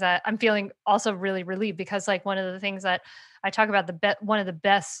things that I'm feeling also really relieved, because like one of the things that I talk about, one of the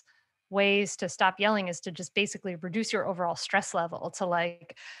best ways to stop yelling is to just basically reduce your overall stress level, to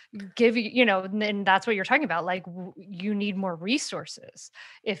like give you, and that's what you're talking about. Like you need more resources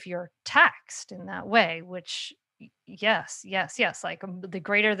if you're taxed in that way, which yes. Like the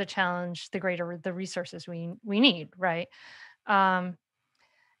greater the challenge, the greater the resources we need. Right. And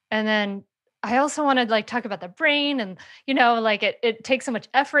then I also want to like talk about the brain, and like it takes so much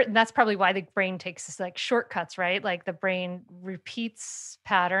effort, and that's probably why the brain takes like shortcuts, right? Like the brain repeats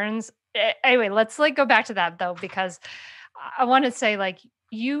patterns. Anyway, let's like go back to that though, because I want to say like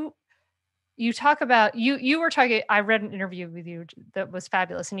you talk about you were talking. I read an interview with you that was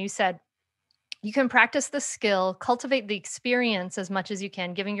fabulous, and you said you can practice the skill, cultivate the experience as much as you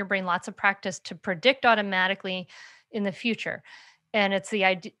can, giving your brain lots of practice to predict automatically in the future. And it's the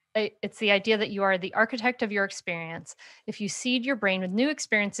idea. It's the idea that you are the architect of your experience. If you seed your brain with new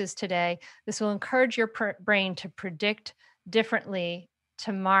experiences today, this will encourage your brain to predict differently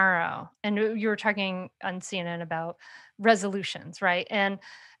tomorrow. And you were talking on CNN about resolutions, right? And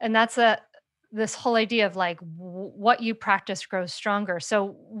that's this whole idea of like what you practice grows stronger.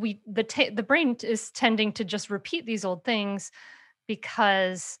 So the brain is tending to just repeat these old things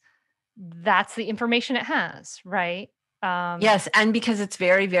because that's the information it has, right? Yes. And because it's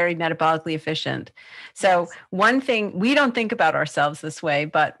very, very metabolically efficient. So yes. One thing, we don't think about ourselves this way,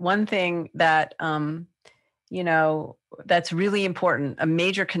 but one thing that, that's really important, a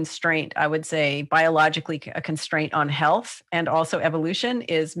major constraint, I would say biologically a constraint on health and also evolution,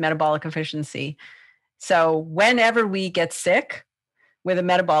 is metabolic efficiency. So whenever we get sick with a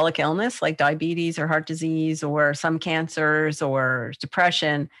metabolic illness like diabetes or heart disease or some cancers or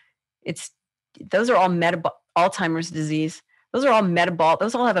depression, those are all Alzheimer's disease. Those are all metabolic.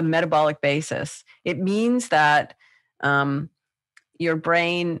 Those all have a metabolic basis. It means that your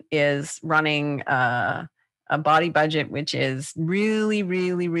brain is running a body budget which is really,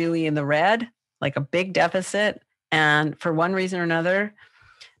 really, really in the red, like a big deficit. And for one reason or another,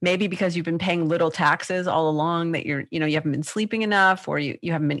 maybe because you've been paying little taxes all along, that you haven't been sleeping enough, or you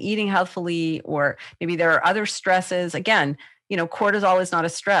haven't been eating healthfully, or maybe there are other stresses. Again, cortisol is not a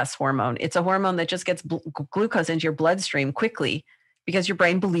stress hormone. It's a hormone that just gets glucose into your bloodstream quickly because your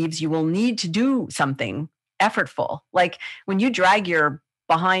brain believes you will need to do something effortful. Like when you drag your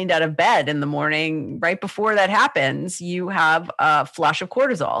behind out of bed in the morning, right before that happens, you have a flush of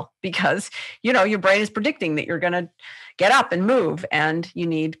cortisol because, your brain is predicting that you're going to get up and move, and you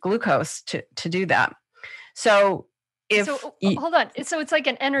need glucose to do that. So hold on. So it's like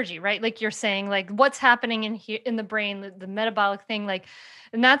an energy, right? Like you're saying, like what's happening in here in the brain, the metabolic thing, like,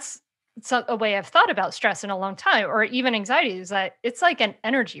 and that's a way I've thought about stress in a long time, or even anxiety, is that it's like an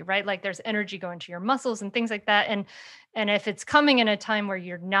energy, right? Like there's energy going to your muscles and things like that. And if it's coming in a time where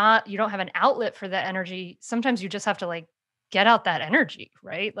you don't have an outlet for that energy, sometimes you just have to like get out that energy,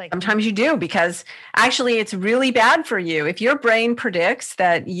 right? Like sometimes you do, because actually it's really bad for you. If your brain predicts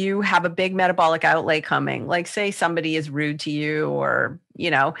that you have a big metabolic outlay coming, like say somebody is rude to you, or,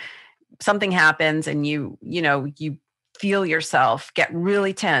 something happens and you feel yourself get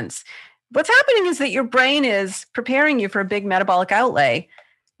really tense. What's happening is that your brain is preparing you for a big metabolic outlay.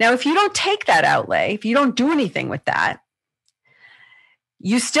 Now, if you don't take that outlay, if you don't do anything with that,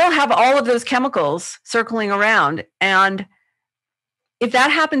 you still have all of those chemicals circling around. And if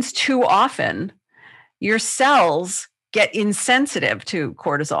that happens too often, your cells get insensitive to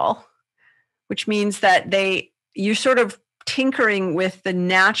cortisol, which means that you're sort of tinkering with the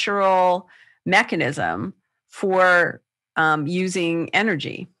natural mechanism for using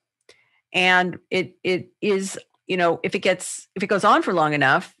energy. And it is, if it goes on for long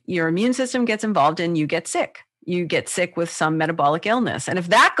enough, your immune system gets involved and you get sick. You get sick with some metabolic illness. And if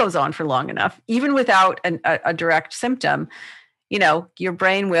that goes on for long enough, even without a direct symptom, your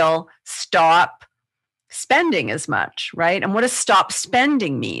brain will stop spending as much, right? And what does stop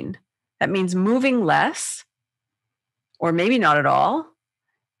spending mean? That means moving less, or maybe not at all,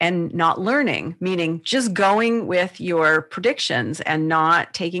 and not learning, meaning just going with your predictions and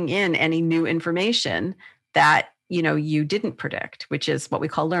not taking in any new information that you didn't predict, which is what we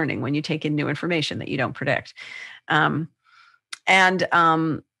call learning, when you take in new information that you don't predict. And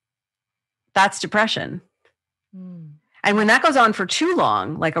that's depression. And when that goes on for too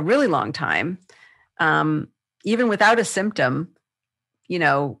long, like a really long time, even without a symptom,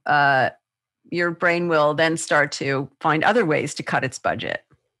 your brain will then start to find other ways to cut its budget,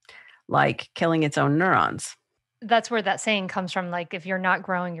 like killing its own neurons. That's where that saying comes from, like, if you're not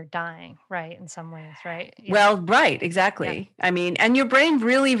growing, you're dying, right? In some ways, right? Yeah. Well, right, exactly. Yeah. I mean, and your brain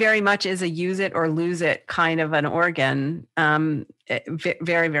really very much is a use it or lose it kind of an organ,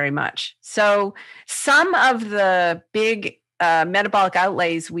 very, very much. So some of the big metabolic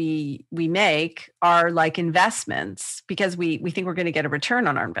outlays we make are like investments, because we think we're going to get a return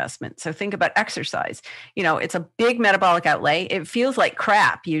on our investment. So think about exercise. It's a big metabolic outlay. It feels like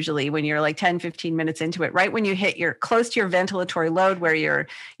crap usually when you're like 10, 15 minutes into it, right when you hit you're close to your ventilatory load where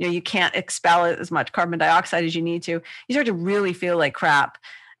you can't expel as much carbon dioxide as you need to. You start to really feel like crap.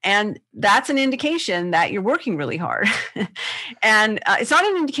 And that's an indication that you're working really hard. And it's not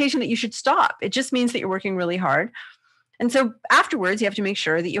an indication that you should stop. It just means that you're working really hard. And so afterwards, you have to make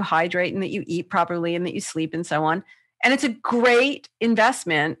sure that you hydrate and that you eat properly and that you sleep and so on. And it's a great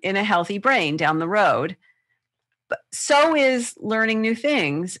investment in a healthy brain down the road. But so is learning new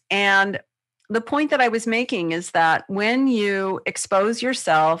things. And the point that I was making is that when you expose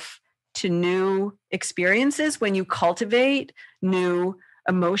yourself to new experiences, when you cultivate new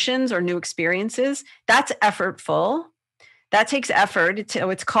emotions or new experiences, that's effortful. That takes effort.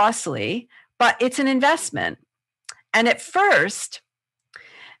 It's costly, but it's an investment. And at first,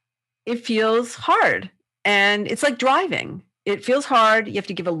 it feels hard. And it's like driving. It feels hard. You have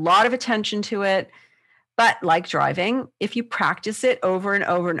to give a lot of attention to it. But like driving, if you practice it over and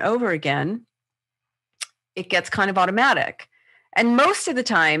over and over again, it gets kind of automatic. And most of the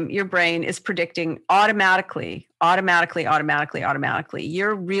time, your brain is predicting automatically.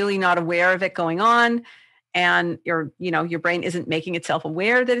 You're really not aware of it going on. And your brain isn't making itself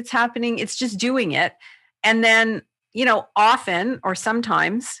aware that it's happening. It's just doing it. And then, often or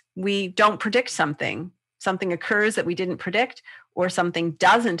sometimes we don't predict something. Something occurs that we didn't predict, or something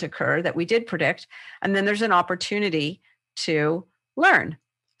doesn't occur that we did predict. And then there's an opportunity to learn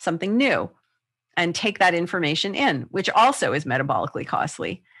something new and take that information in, which also is metabolically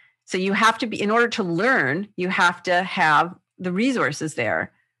costly. So you have to be, in order to learn, you have to have the resources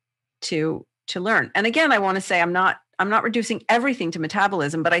there to learn. And again, I want to say I'm not reducing everything to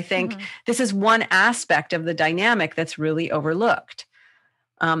metabolism, but I think this is one aspect of the dynamic that's really overlooked.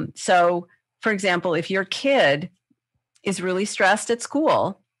 So, for example, if your kid is really stressed at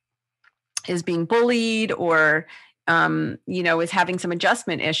school, is being bullied, or is having some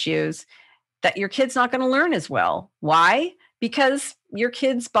adjustment issues, that your kid's not going to learn as well. Why? Because your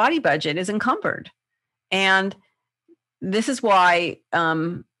kid's body budget is encumbered. And this is why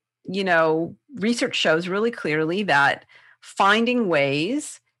research shows really clearly that finding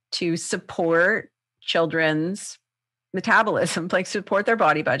ways to support children's metabolism, like support their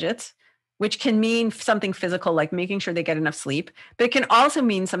body budgets, which can mean something physical, like making sure they get enough sleep, but it can also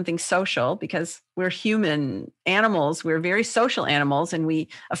mean something social, because we're human animals. We're very social animals, and we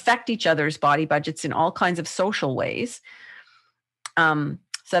affect each other's body budgets in all kinds of social ways. So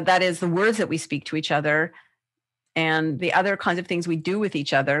that is the words that we speak to each other, and the other kinds of things we do with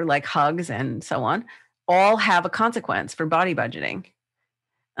each other, like hugs and so on, all have a consequence for body budgeting.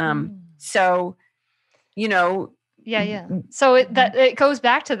 So, Yeah. So it goes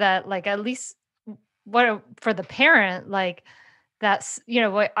back to that, like, at least for the parent, like, that's,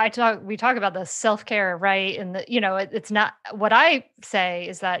 what we talk about the self-care, right? And it's not, what I say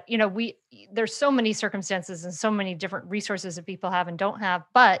is that, there's so many circumstances and so many different resources that people have and don't have,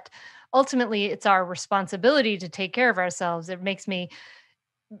 but ultimately it's our responsibility to take care of ourselves. It makes me,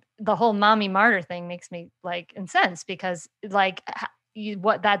 the whole mommy martyr thing makes me like incensed, because like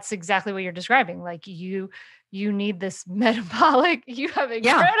that's exactly what you're describing. Like you need this metabolic, you have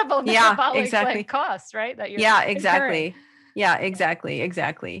incredible metabolic exactly. like costs, right? That you're exactly. incurring. Yeah,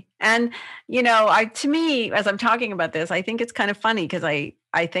 exactly. And to me, as I'm talking about this, I think it's kind of funny because I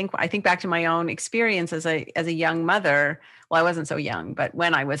think back to my own experience as a young mother. Well, I wasn't so young, but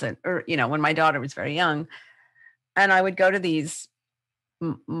when I was when my daughter was very young, and I would go to these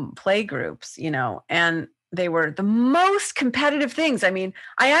play groups, and they were the most competitive things. I mean,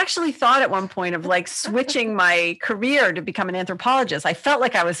 I actually thought at one point of like switching my career to become an anthropologist. I felt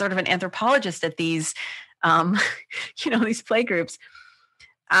like I was sort of an anthropologist at these, these play groups,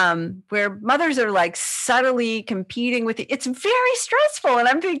 where mothers are like subtly competing with it. It's very stressful. And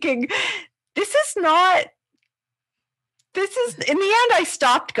I'm thinking, in the end, I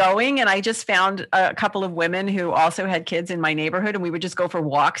stopped going, and I just found a couple of women who also had kids in my neighborhood, and we would just go for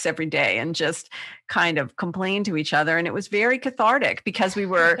walks every day and just kind of complain to each other. And it was very cathartic because we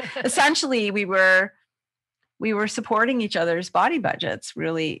were essentially, we were supporting each other's body budgets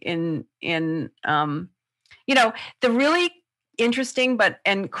really the really interesting,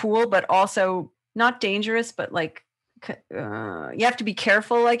 and cool, but also not dangerous, but like, you have to be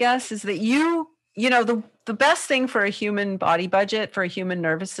careful, I guess, is that the best thing for a human body budget, for a human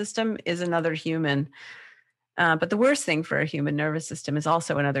nervous system, is another human. But the worst thing for a human nervous system is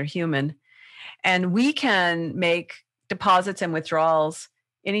also another human. And we can make deposits and withdrawals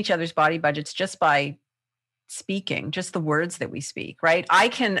in each other's body budgets just by speaking, just the words that we speak, right? I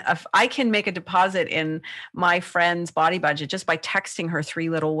can make a deposit in my friend's body budget just by texting her 3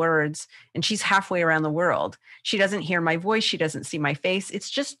 little words, and she's halfway around the world. She doesn't hear my voice. She doesn't see my face. It's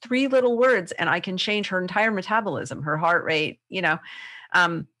just 3 little words, and I can change her entire metabolism, her heart rate,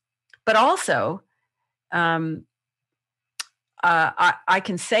 but also, I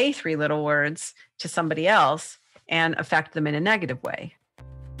can say 3 little words to somebody else and affect them in a negative way.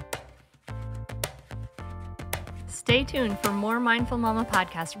 Stay tuned for more Mindful Mama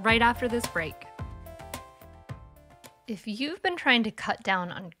podcast right after this break. If you've been trying to cut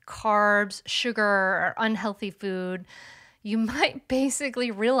down on carbs, sugar, or unhealthy food, you might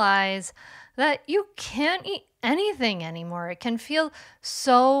basically realize that you can't eat anything anymore. It can feel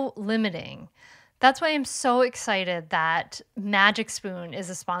so limiting. That's why I'm so excited that Magic Spoon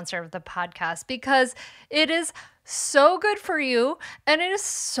is a sponsor of the podcast, because it is so good for you and it is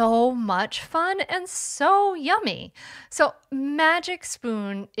so much fun and so yummy. So Magic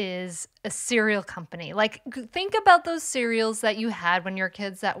Spoon is a cereal company. Like, think about those cereals that you had when you were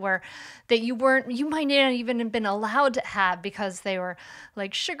kids that you might not even have been allowed to have because they were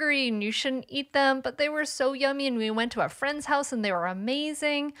like sugary and you shouldn't eat them, but they were so yummy and we went to a friend's house and they were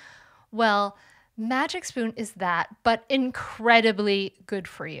amazing. Well, Magic Spoon is that, but incredibly good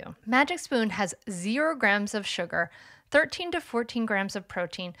for you. Magic Spoon has 0 grams of sugar, 13 to 14 grams of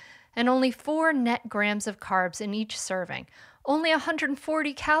protein, and only 4 net grams of carbs in each serving, only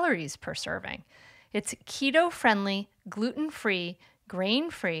 140 calories per serving. It's keto-friendly, gluten-free,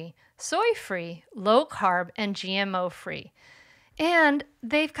 grain-free, soy-free, low-carb, and GMO-free. And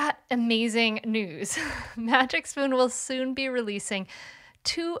they've got amazing news. Magic Spoon will soon be releasing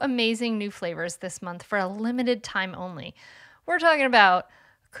 2 amazing new flavors this month for a limited time only. We're talking about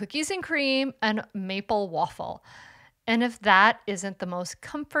cookies and cream and maple waffle. And if that isn't the most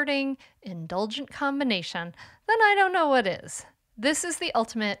comforting, indulgent combination, then I don't know what is. This is the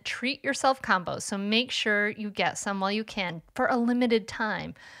ultimate treat yourself combo, so make sure you get some while you can for a limited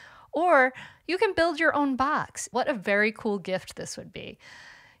time. Or you can build your own box. What a very cool gift this would be.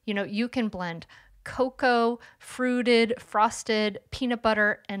 You can blend cocoa, fruited, frosted, peanut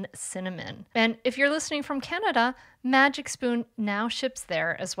butter, and cinnamon. And if you're listening from Canada, Magic Spoon now ships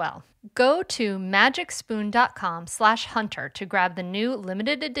there as well. Go to magicspoon.com/hunter to grab the new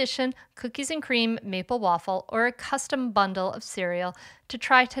limited edition cookies and cream maple waffle or a custom bundle of cereal to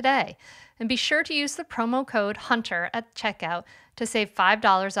try today. And be sure to use the promo code HUNTER at checkout to save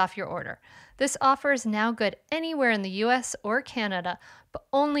 $5 off your order. This offer is now good anywhere in the US or Canada, but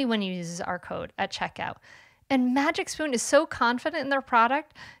only when you use our code at checkout. And Magic Spoon is so confident in their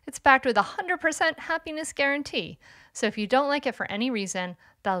product, it's backed with a 100% happiness guarantee. So if you don't like it for any reason,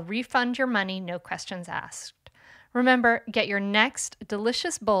 they'll refund your money, no questions asked. Remember, get your next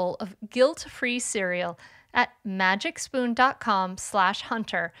delicious bowl of guilt-free cereal at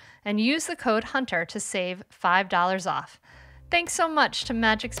magicspoon.com/hunter and use the code HUNTER to save $5 off. Thanks so much to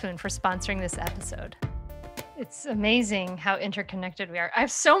Magic Spoon for sponsoring this episode. It's amazing how interconnected we are. I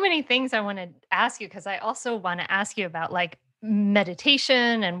have so many things I want to ask you, because I also want to ask you about like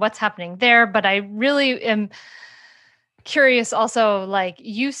meditation and what's happening there. But I really am curious also, like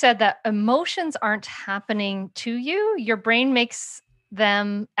you said that emotions aren't happening to you. Your brain makes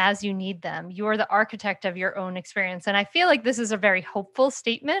them as you need them. You're the architect of your own experience. And I feel like this is a very hopeful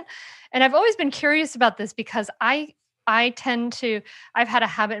statement. And I've always been curious about this because I tend to, I've had a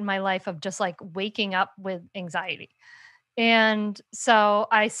habit in my life of just like waking up with anxiety. And so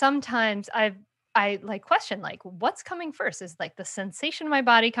I like question like what's coming first? Is like the sensation of my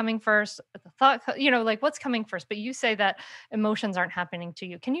body coming first, the thought, like what's coming first? But you say that emotions aren't happening to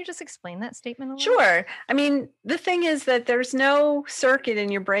you. Can you just explain that statement a little? Sure. I mean, the thing is that there's no circuit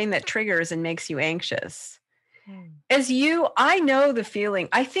in your brain that triggers and makes you anxious. I know the feeling,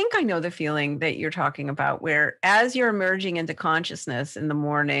 I think I know the feeling that you're talking about, where as you're emerging into consciousness in the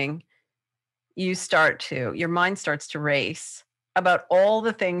morning, your mind starts to race about all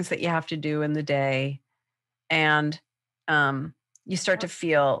the things that you have to do in the day. And you start to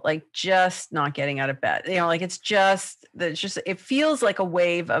feel like just not getting out of bed, like it feels like a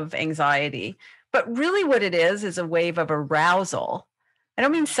wave of anxiety, but really what it is a wave of arousal. I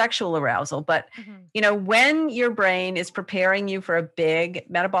don't mean sexual arousal, but when your brain is preparing you for a big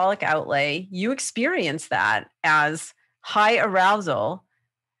metabolic outlay, you experience that as high arousal,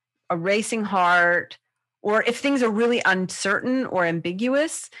 a racing heart, or if things are really uncertain or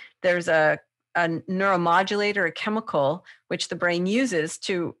ambiguous, there's a neuromodulator, a chemical, which the brain uses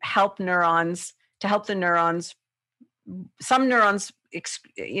to help the neurons. Some neurons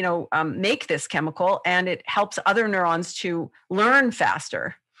make this chemical, and it helps other neurons to learn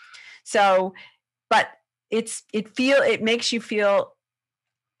faster. So, but it makes you feel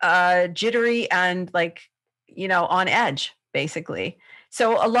jittery and like, on edge, basically.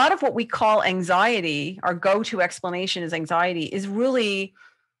 So a lot of what we call anxiety, our go-to explanation is anxiety, is really,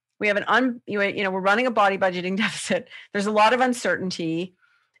 we have we're running a body budgeting deficit. There's a lot of uncertainty.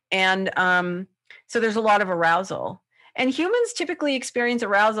 And so there's a lot of arousal. And humans typically experience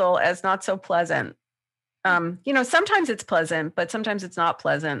arousal as not so pleasant. Sometimes it's pleasant, but sometimes it's not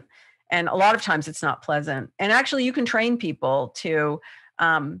pleasant. And a lot of times it's not pleasant. And actually you can train people to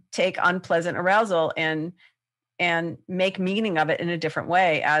take unpleasant arousal and make meaning of it in a different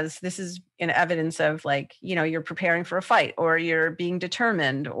way, as this is an evidence of like, you're preparing for a fight or you're being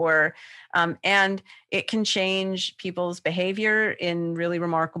determined, or, and it can change people's behavior in really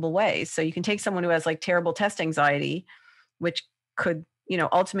remarkable ways. So you can take someone who has like terrible test anxiety, which could,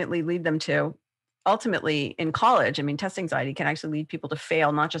 ultimately lead them to in college. I mean, test anxiety can actually lead people to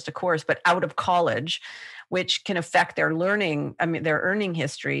fail, not just a course, but out of college, which can affect their learning. I mean, their earning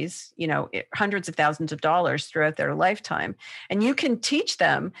histories, hundreds of thousands of dollars throughout their lifetime. And you can teach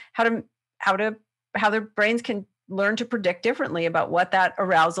them how their brains can learn to predict differently about what that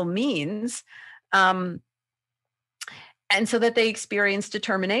arousal means. And so that they experience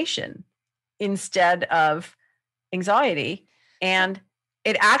determination instead of anxiety. And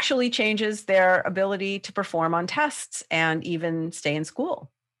it actually changes their ability to perform on tests and even stay in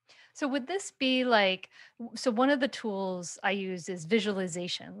school. So would this be like, so one of the tools I use is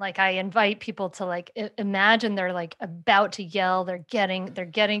visualization. Like I invite people to like imagine they're like about to yell, they're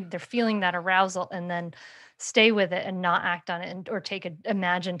feeling that arousal, and then stay with it and not act on it, or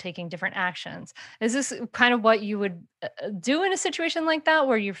imagine taking different actions. Is this kind of what you would do in a situation like that,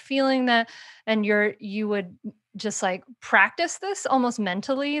 where you're feeling that and you would just like practice this almost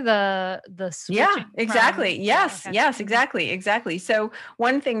mentally, the yeah, exactly. Yes, okay. Yes, exactly. So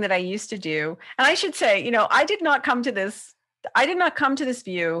one thing that I used to do, and I should say, I did not come to this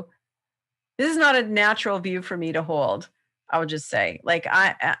view. This is not a natural view for me to hold. I would just say, like,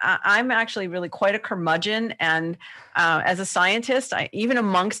 I'm actually really quite a curmudgeon. And as a scientist, even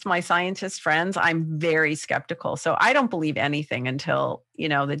amongst my scientist friends, I'm very skeptical. So I don't believe anything until,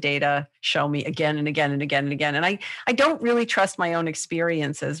 the data show me again and again and again and again. And I don't really trust my own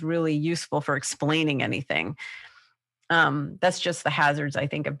experience as really useful for explaining anything. That's just the hazards, I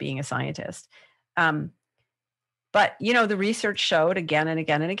think, of being a scientist. But, the research showed again and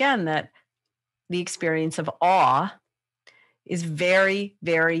again and again that the experience of awe is very,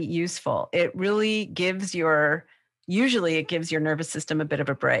 very useful. It really gives your nervous system a bit of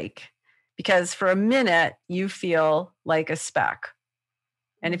a break, because for a minute you feel like a speck.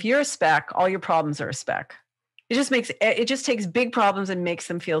 And if you're a speck, all your problems are a speck. It just takes big problems and makes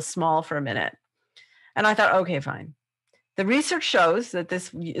them feel small for a minute. And I thought, okay, fine. The research shows that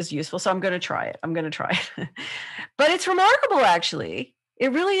this is useful, so I'm going to try it. But it's remarkable, actually.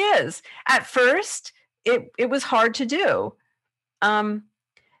 It really is. At first, it was hard to do.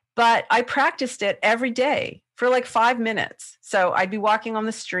 But I practiced it every day for like 5 minutes. So I'd be walking on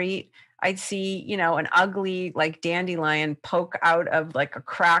the street. I'd see, an ugly like dandelion poke out of like a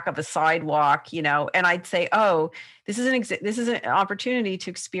crack of a sidewalk, and I'd say, oh, this is an opportunity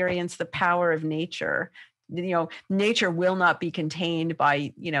to experience the power of nature. Nature will not be contained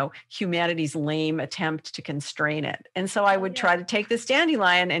by, humanity's lame attempt to constrain it. And so I would try to take this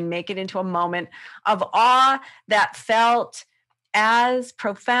dandelion and make it into a moment of awe that felt as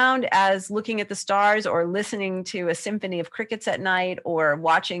profound as looking at the stars or listening to a symphony of crickets at night or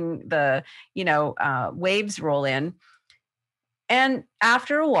watching the, waves roll in. And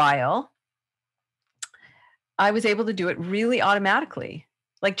after a while, I was able to do it really automatically,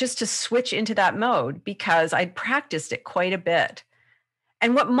 like just to switch into that mode because I'd practiced it quite a bit.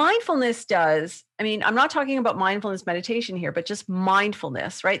 And what mindfulness does, I'm not talking about mindfulness meditation here, but just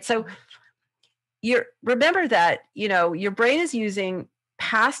mindfulness, right? So remember that, your brain is using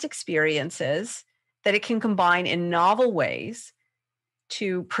past experiences that it can combine in novel ways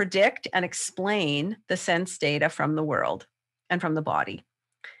to predict and explain the sense data from the world and from the body.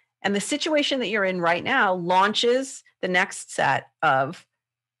 And the situation that you're in right now launches the next set of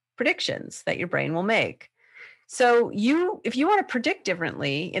predictions that your brain will make. So if you want to predict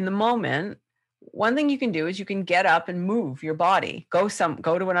differently in the moment, one thing you can do is you can get up and move your body, go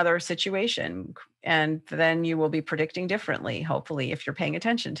to another situation, and then you will be predicting differently, hopefully, if you're paying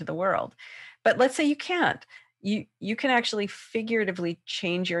attention to the world. But let's say you can't. You can actually figuratively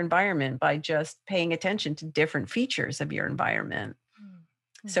change your environment by just paying attention to different features of your environment.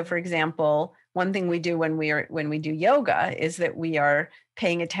 Mm-hmm. So, for example, one thing we do when we do yoga is that we are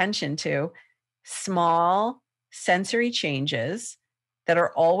paying attention to small sensory changes that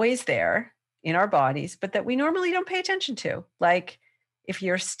are always there in our bodies, but that we normally don't pay attention to. Like if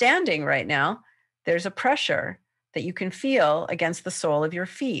you're standing right now, there's a pressure that you can feel against the sole of your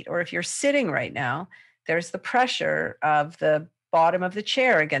feet. Or if you're sitting right now, there's the pressure of the bottom of the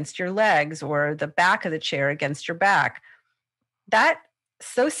chair against your legs or the back of the chair against your back.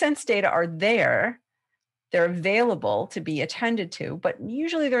 Those sense data are there. They're available to be attended to, but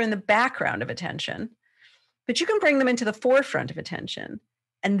usually they're in the background of attention. But you can bring them into the forefront of attention.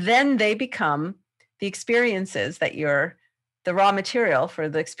 And then they become the experiences that the raw material for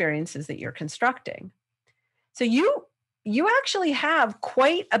the experiences that you're constructing. So you actually have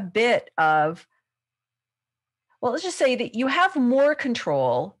quite a bit of, well, let's just say that you have more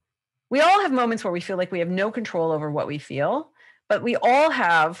control. We all have moments where we feel like we have no control over what we feel, but we all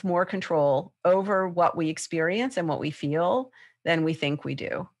have more control over what we experience and what we feel than we think we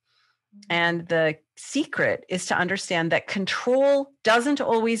do. And the secret is to understand that control doesn't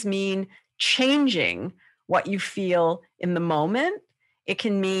always mean changing what you feel in the moment. It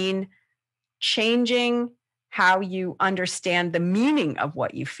can mean changing how you understand the meaning of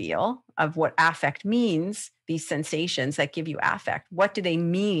what you feel, of what affect means, these sensations that give you affect. What do they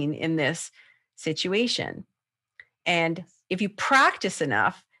mean in this situation? And if you practice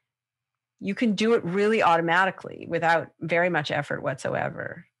enough, you can do it really automatically without very much effort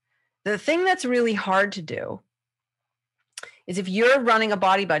whatsoever. The thing that's really hard to do is if you're running a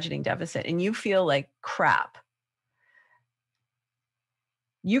body budgeting deficit and you feel like crap,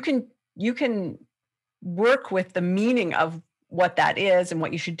 you can work with the meaning of what that is and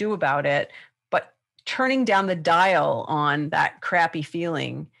what you should do about it, but turning down the dial on that crappy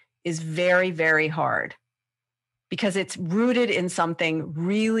feeling is very, very hard because it's rooted in something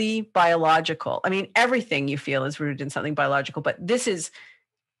really biological. Everything you feel is rooted in something biological, but this is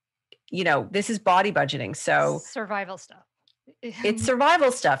body budgeting. So survival stuff. It's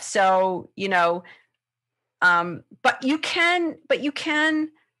survival stuff. So, but you can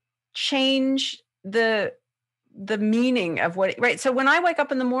change the meaning of what, right? So when I wake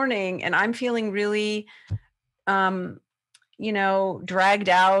up in the morning and I'm feeling really, dragged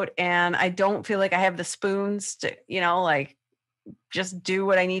out and I don't feel like I have the spoons to, just do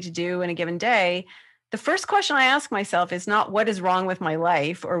what I need to do in a given day, the first question I ask myself is not what is wrong with my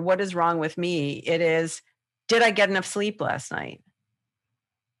life or what is wrong with me. It is, did I get enough sleep last night?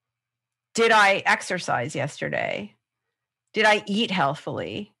 Did I exercise yesterday? Did I eat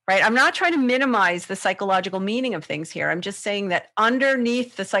healthfully? Right? I'm not trying to minimize the psychological meaning of things here. I'm just saying that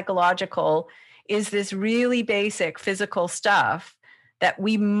underneath the psychological is this really basic physical stuff that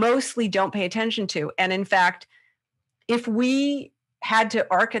we mostly don't pay attention to. And in fact, if we had to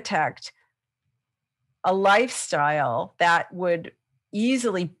architect a lifestyle that would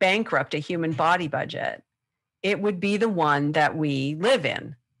easily bankrupt a human body budget, it would be the one that we live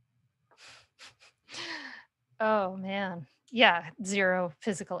in. Oh, man. zero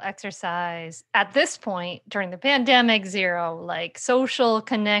physical exercise. At this point, during the pandemic, zero like social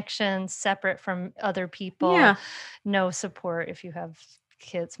connections, separate from other people, Yeah. no support if you have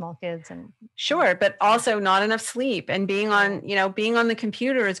kids, small kids. And sure, but also not enough sleep, and being on the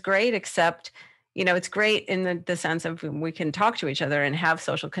computer is great, except, it's great in the sense of we can talk to each other and have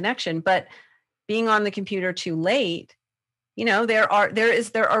social connection, but being on the computer too late, there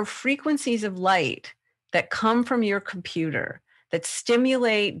are frequencies of light that come from your computer that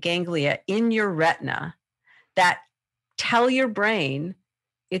stimulate ganglia in your retina that tell your brain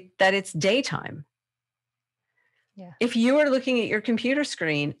that it's daytime. Yeah. If you are looking at your computer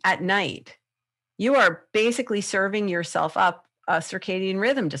screen at night, you are basically serving yourself up a circadian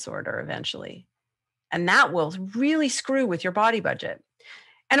rhythm disorder eventually. And that will really screw with your body budget.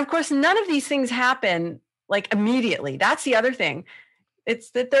 And of course, none of these things happen like immediately. That's the other thing.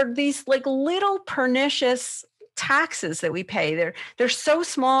 It's that they're these like little pernicious taxes that we pay. They're so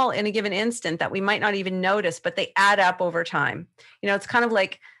small in a given instant that we might not even notice, but they add up over time. It's kind of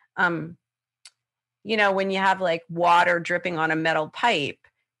like, when you have like water dripping on a metal pipe,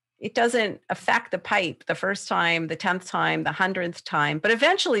 it doesn't affect the pipe the first time, the 10th time, the 100th time, but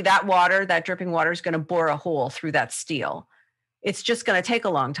eventually that dripping water is going to bore a hole through that steel. It's just going to take a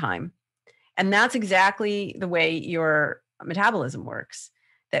long time. And that's exactly the way your metabolism works.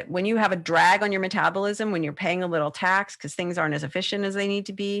 That when you have a drag on your metabolism, when you're paying a little tax because things aren't as efficient as they need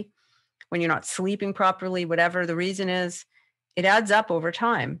to be, when you're not sleeping properly, whatever the reason is, it adds up over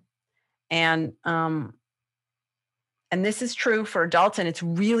time. And this is true for adults, and it's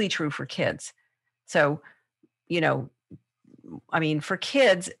really true for kids. So, for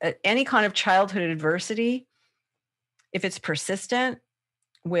kids, any kind of childhood adversity, if it's persistent,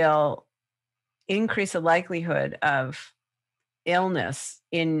 will increase the likelihood of illness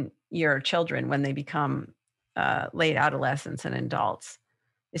in your children when they become late adolescents and adults.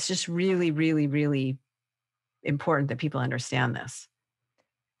 It's just really, really, really important that people understand this.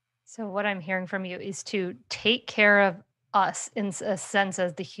 So what I'm hearing from you is to take care of us in a sense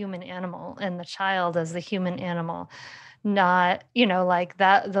as the human animal and the child as the human animal, not, like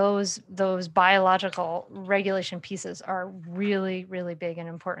that, those biological regulation pieces are really, really big and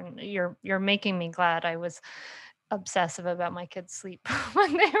important. You're making me glad I was obsessive about my kids' sleep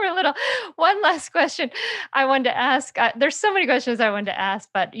when they were little. One last question I wanted to ask. There's so many questions I wanted to ask,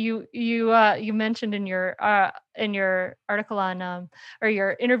 but you mentioned in your article on or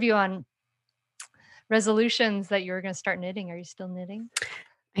your interview on resolutions that you were going to start knitting. Are you still knitting?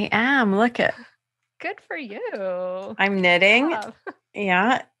 I am. Look at. Good for you. I'm knitting.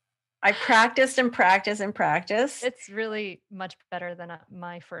 Yeah. I practiced and practiced and practiced. It's really much better than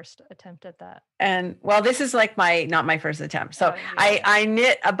my first attempt at that. And well, this is like not my first attempt. So I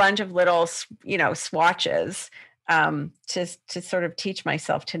knit a bunch of little, swatches to sort of teach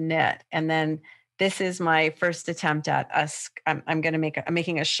myself to knit. And then this is my first attempt at I'm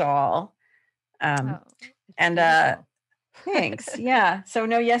making a shawl. Thanks. Yeah. So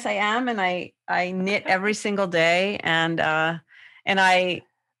no, yes, I am. And I knit every single day. And I,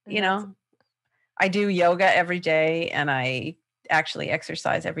 I do yoga every day, and I actually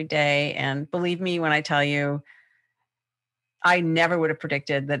exercise every day. And believe me when I tell you, I never would have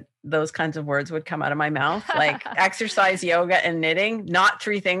predicted that those kinds of words would come out of my mouth, like exercise, yoga, and knitting. Not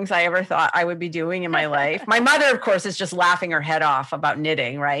three things I ever thought I would be doing in my life. My mother, of course, is just laughing her head off about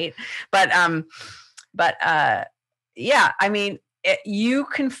knitting, right? But yeah, I mean, you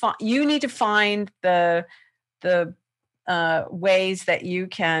need to find the ways that you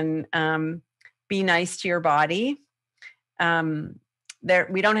can be nice to your body.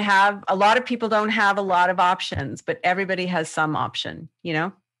 We don't have, a lot of people don't have a lot of options, but everybody has some option,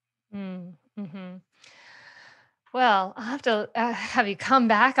 Mm-hmm. Well, I'll have to have you come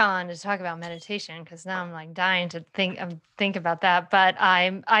back on to talk about meditation, because now I'm like dying to think about that. But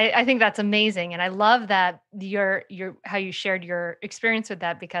I think that's amazing, and I love that your how you shared your experience with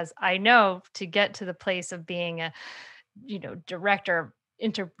that, because I know to get to the place of being a director of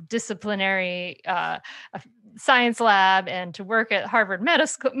interdisciplinary science lab and to work at Harvard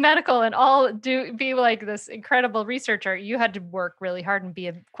Medical and be like this incredible researcher, you had to work really hard and be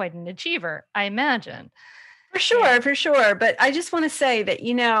quite an achiever, I imagine. For sure. But I just want to say that,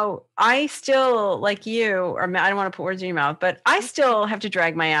 I still, like you, or I don't want to put words in your mouth, but I still have to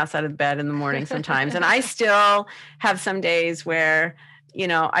drag my ass out of bed in the morning sometimes. And I still have some days where,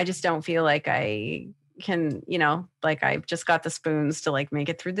 I just don't feel like I can, like I've just got the spoons to like make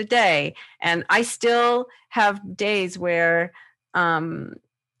it through the day. And I still have days where, where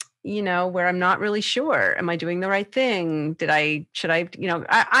I'm not really sure. Am I doing the right thing? I'm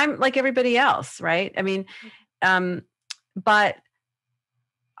like everybody else, right? I mean, But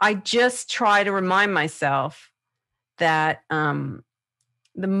I just try to remind myself that the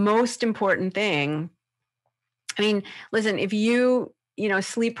most important thing, I mean, listen, if you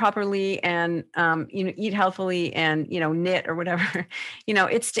sleep properly and eat healthily and knit or whatever,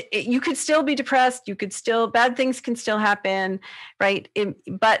 you could still be depressed. You could still, bad things can still happen, right?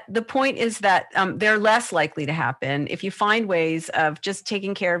 But the point is that they're less likely to happen if you find ways of just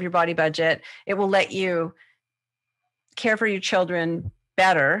taking care of your body budget. It will let you care for your children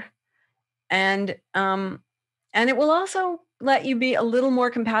better, and it will also let you be a little more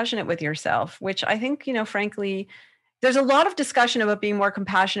compassionate with yourself, which I think, frankly, there's a lot of discussion about being more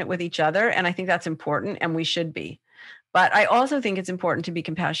compassionate with each other, and I think that's important, and we should be. But I also think it's important to be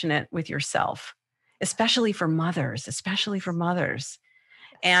compassionate with yourself, especially for mothers.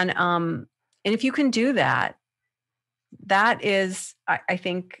 And if you can do that, that is, I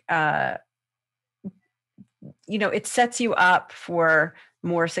think, it sets you up for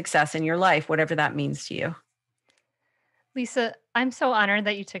more success in your life, whatever that means to you. Lisa, I'm so honored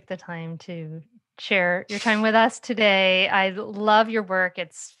that you took the time to share your time with us today. I love your work.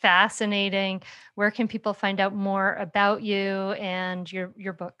 It's fascinating. Where can people find out more about you and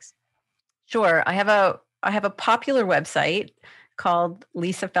your books? Sure. I have a popular website called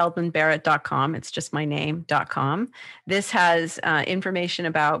lisafeldmanbarrett.com. It's just my name.com. This has information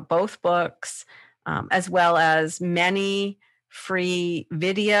about both books, as well as many free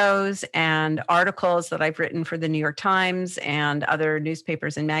videos and articles that I've written for the New York Times and other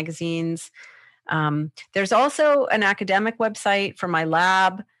newspapers and magazines. There's also an academic website for my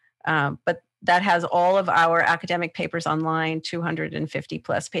lab, but that has all of our academic papers online, 250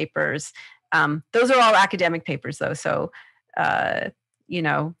 plus papers. Those are all academic papers, though. So,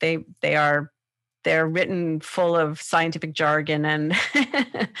 they're written full of scientific jargon, and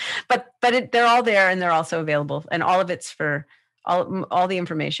but they're all there, and they're also available, and all of it's for all the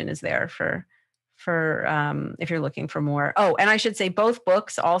information is there for if you're looking for more. Oh, and I should say both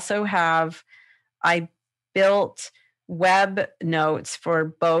books also have, I built web notes for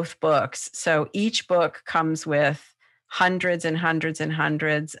both books. So each book comes with hundreds and hundreds and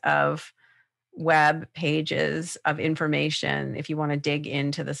hundreds of web pages of information. If you want to dig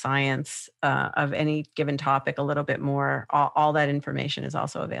into the science of any given topic a little bit more, all that information is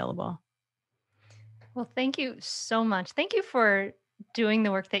also available. Well, thank you so much. Thank you for doing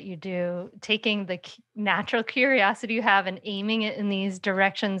the work that you do, taking the natural curiosity you have and aiming it in these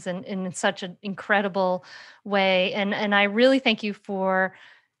directions and in such an incredible way. And I really thank you for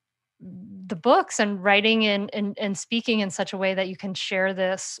the books and writing and speaking in such a way that you can share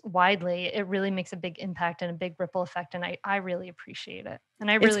this widely. It really makes a big impact and a big ripple effect. And I really appreciate it. And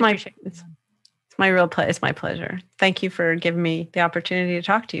I really appreciate it. It's my pleasure. Thank you for giving me the opportunity to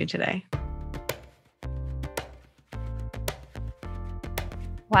talk to you today.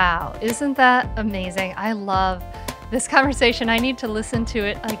 Wow, isn't that amazing? I love this conversation. I need to listen to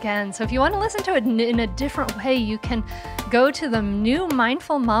it again. So if you want to listen to it in a different way, you can go to the new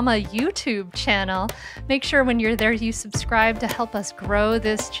Mindful Mama YouTube channel. Make sure when you're there, you subscribe to help us grow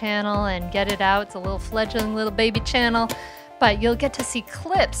this channel and get it out. It's a little fledgling little baby channel, but you'll get to see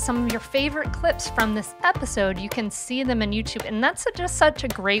clips, some of your favorite clips from this episode. You can see them on YouTube, and that's just such a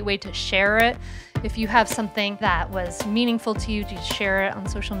great way to share it. If you have something that was meaningful to you, to share it on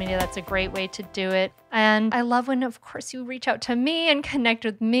social media, that's a great way to do it. And I love when, of course, you reach out to me and connect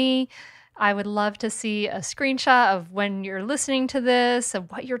with me. I would love to see a screenshot of when you're listening to this, of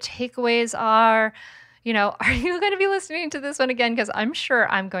what your takeaways are. Are you going to be listening to this one again? Because I'm sure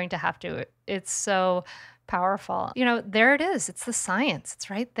I'm going to have to. It's so powerful. There it is. It's the science. It's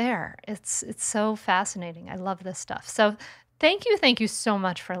right there. It's so fascinating. I love this stuff. So thank you so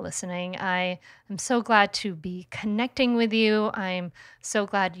much for listening. I am so glad to be connecting with you. I'm so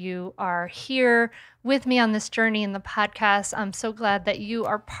glad you are here with me on this journey in the podcast. I'm so glad that you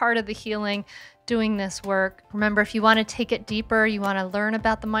are part of the healing doing this work. Remember, if you want to take it deeper, you want to learn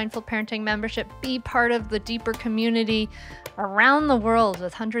about the Mindful Parenting membership, be part of the deeper community around the world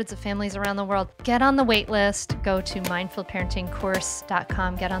with hundreds of families around the world, get on the wait list. Go to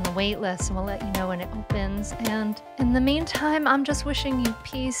mindfulparentingcourse.com, get on the wait list, and we'll let you know when it opens. And in the meantime, I'm just wishing you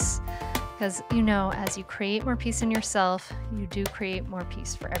peace, because as you create more peace in yourself, you do create more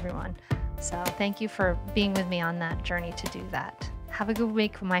peace for everyone. So thank you for being with me on that journey to do that. Have a good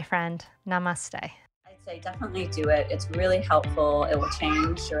week, my friend. Namaste. I'd say definitely do it. It's really helpful. It will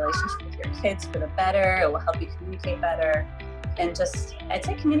change your relationship with your kids for the better. It will help you communicate better. And I'd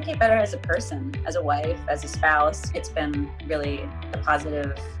say communicate better as a person, as a wife, as a spouse. It's been really a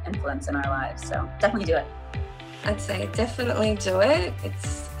positive influence in our lives. So definitely do it. I'd say definitely do it.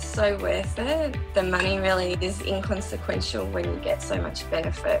 It's so worth it. The money really is inconsequential when you get so much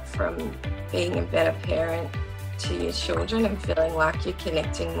benefit from being a better parent to your children and feeling like you're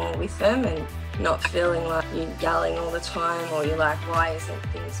connecting more with them and not feeling like you're yelling all the time or you're like, why isn't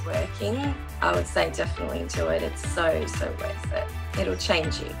things working? I would say definitely do it. It's so worth it. It'll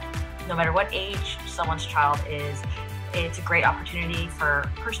change you. No matter what age someone's child is, it's a great opportunity for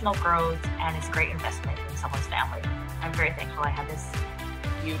personal growth and it's a great investment in someone's family. I'm very thankful I had this.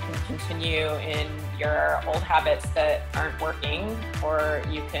 You can continue in your old habits that aren't working, or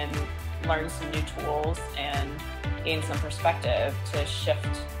you can learn some new tools and gain some perspective to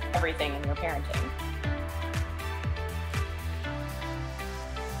shift everything in your parenting.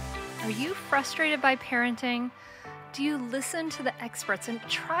 Are you frustrated by parenting? Do you listen to the experts and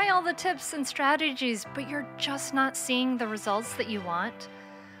try all the tips and strategies, but you're just not seeing the results that you want?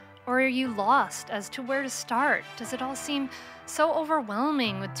 Or are you lost as to where to start? Does it all seem so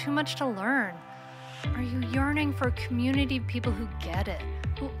overwhelming with too much to learn? Are you yearning for a community of people who get it,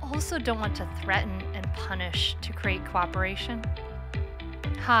 who also don't want to threaten and punish to create cooperation?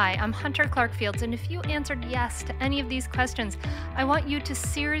 Hi, I'm Hunter Clark-Fields, and if you answered yes to any of these questions, I want you to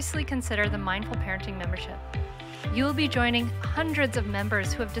seriously consider the Mindful Parenting membership. You will be joining hundreds of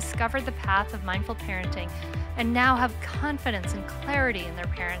members who have discovered the path of mindful parenting and now have confidence and clarity in their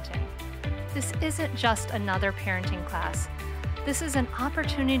parenting. This isn't just another parenting class. This is an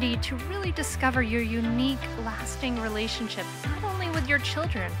opportunity to really discover your unique, lasting relationship, not only with your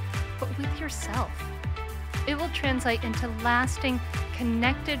children, but with yourself. It will translate into lasting,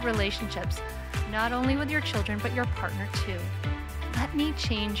 connected relationships, not only with your children, but your partner too. Let me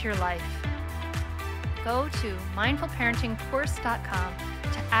change your life. Go to mindfulparentingcourse.com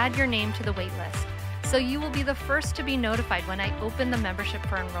to add your name to the waitlist, so you will be the first to be notified when I open the membership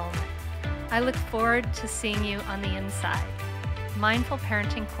for enrollment. I look forward to seeing you on the inside.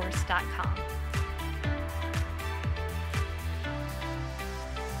 mindfulparentingcourse.com.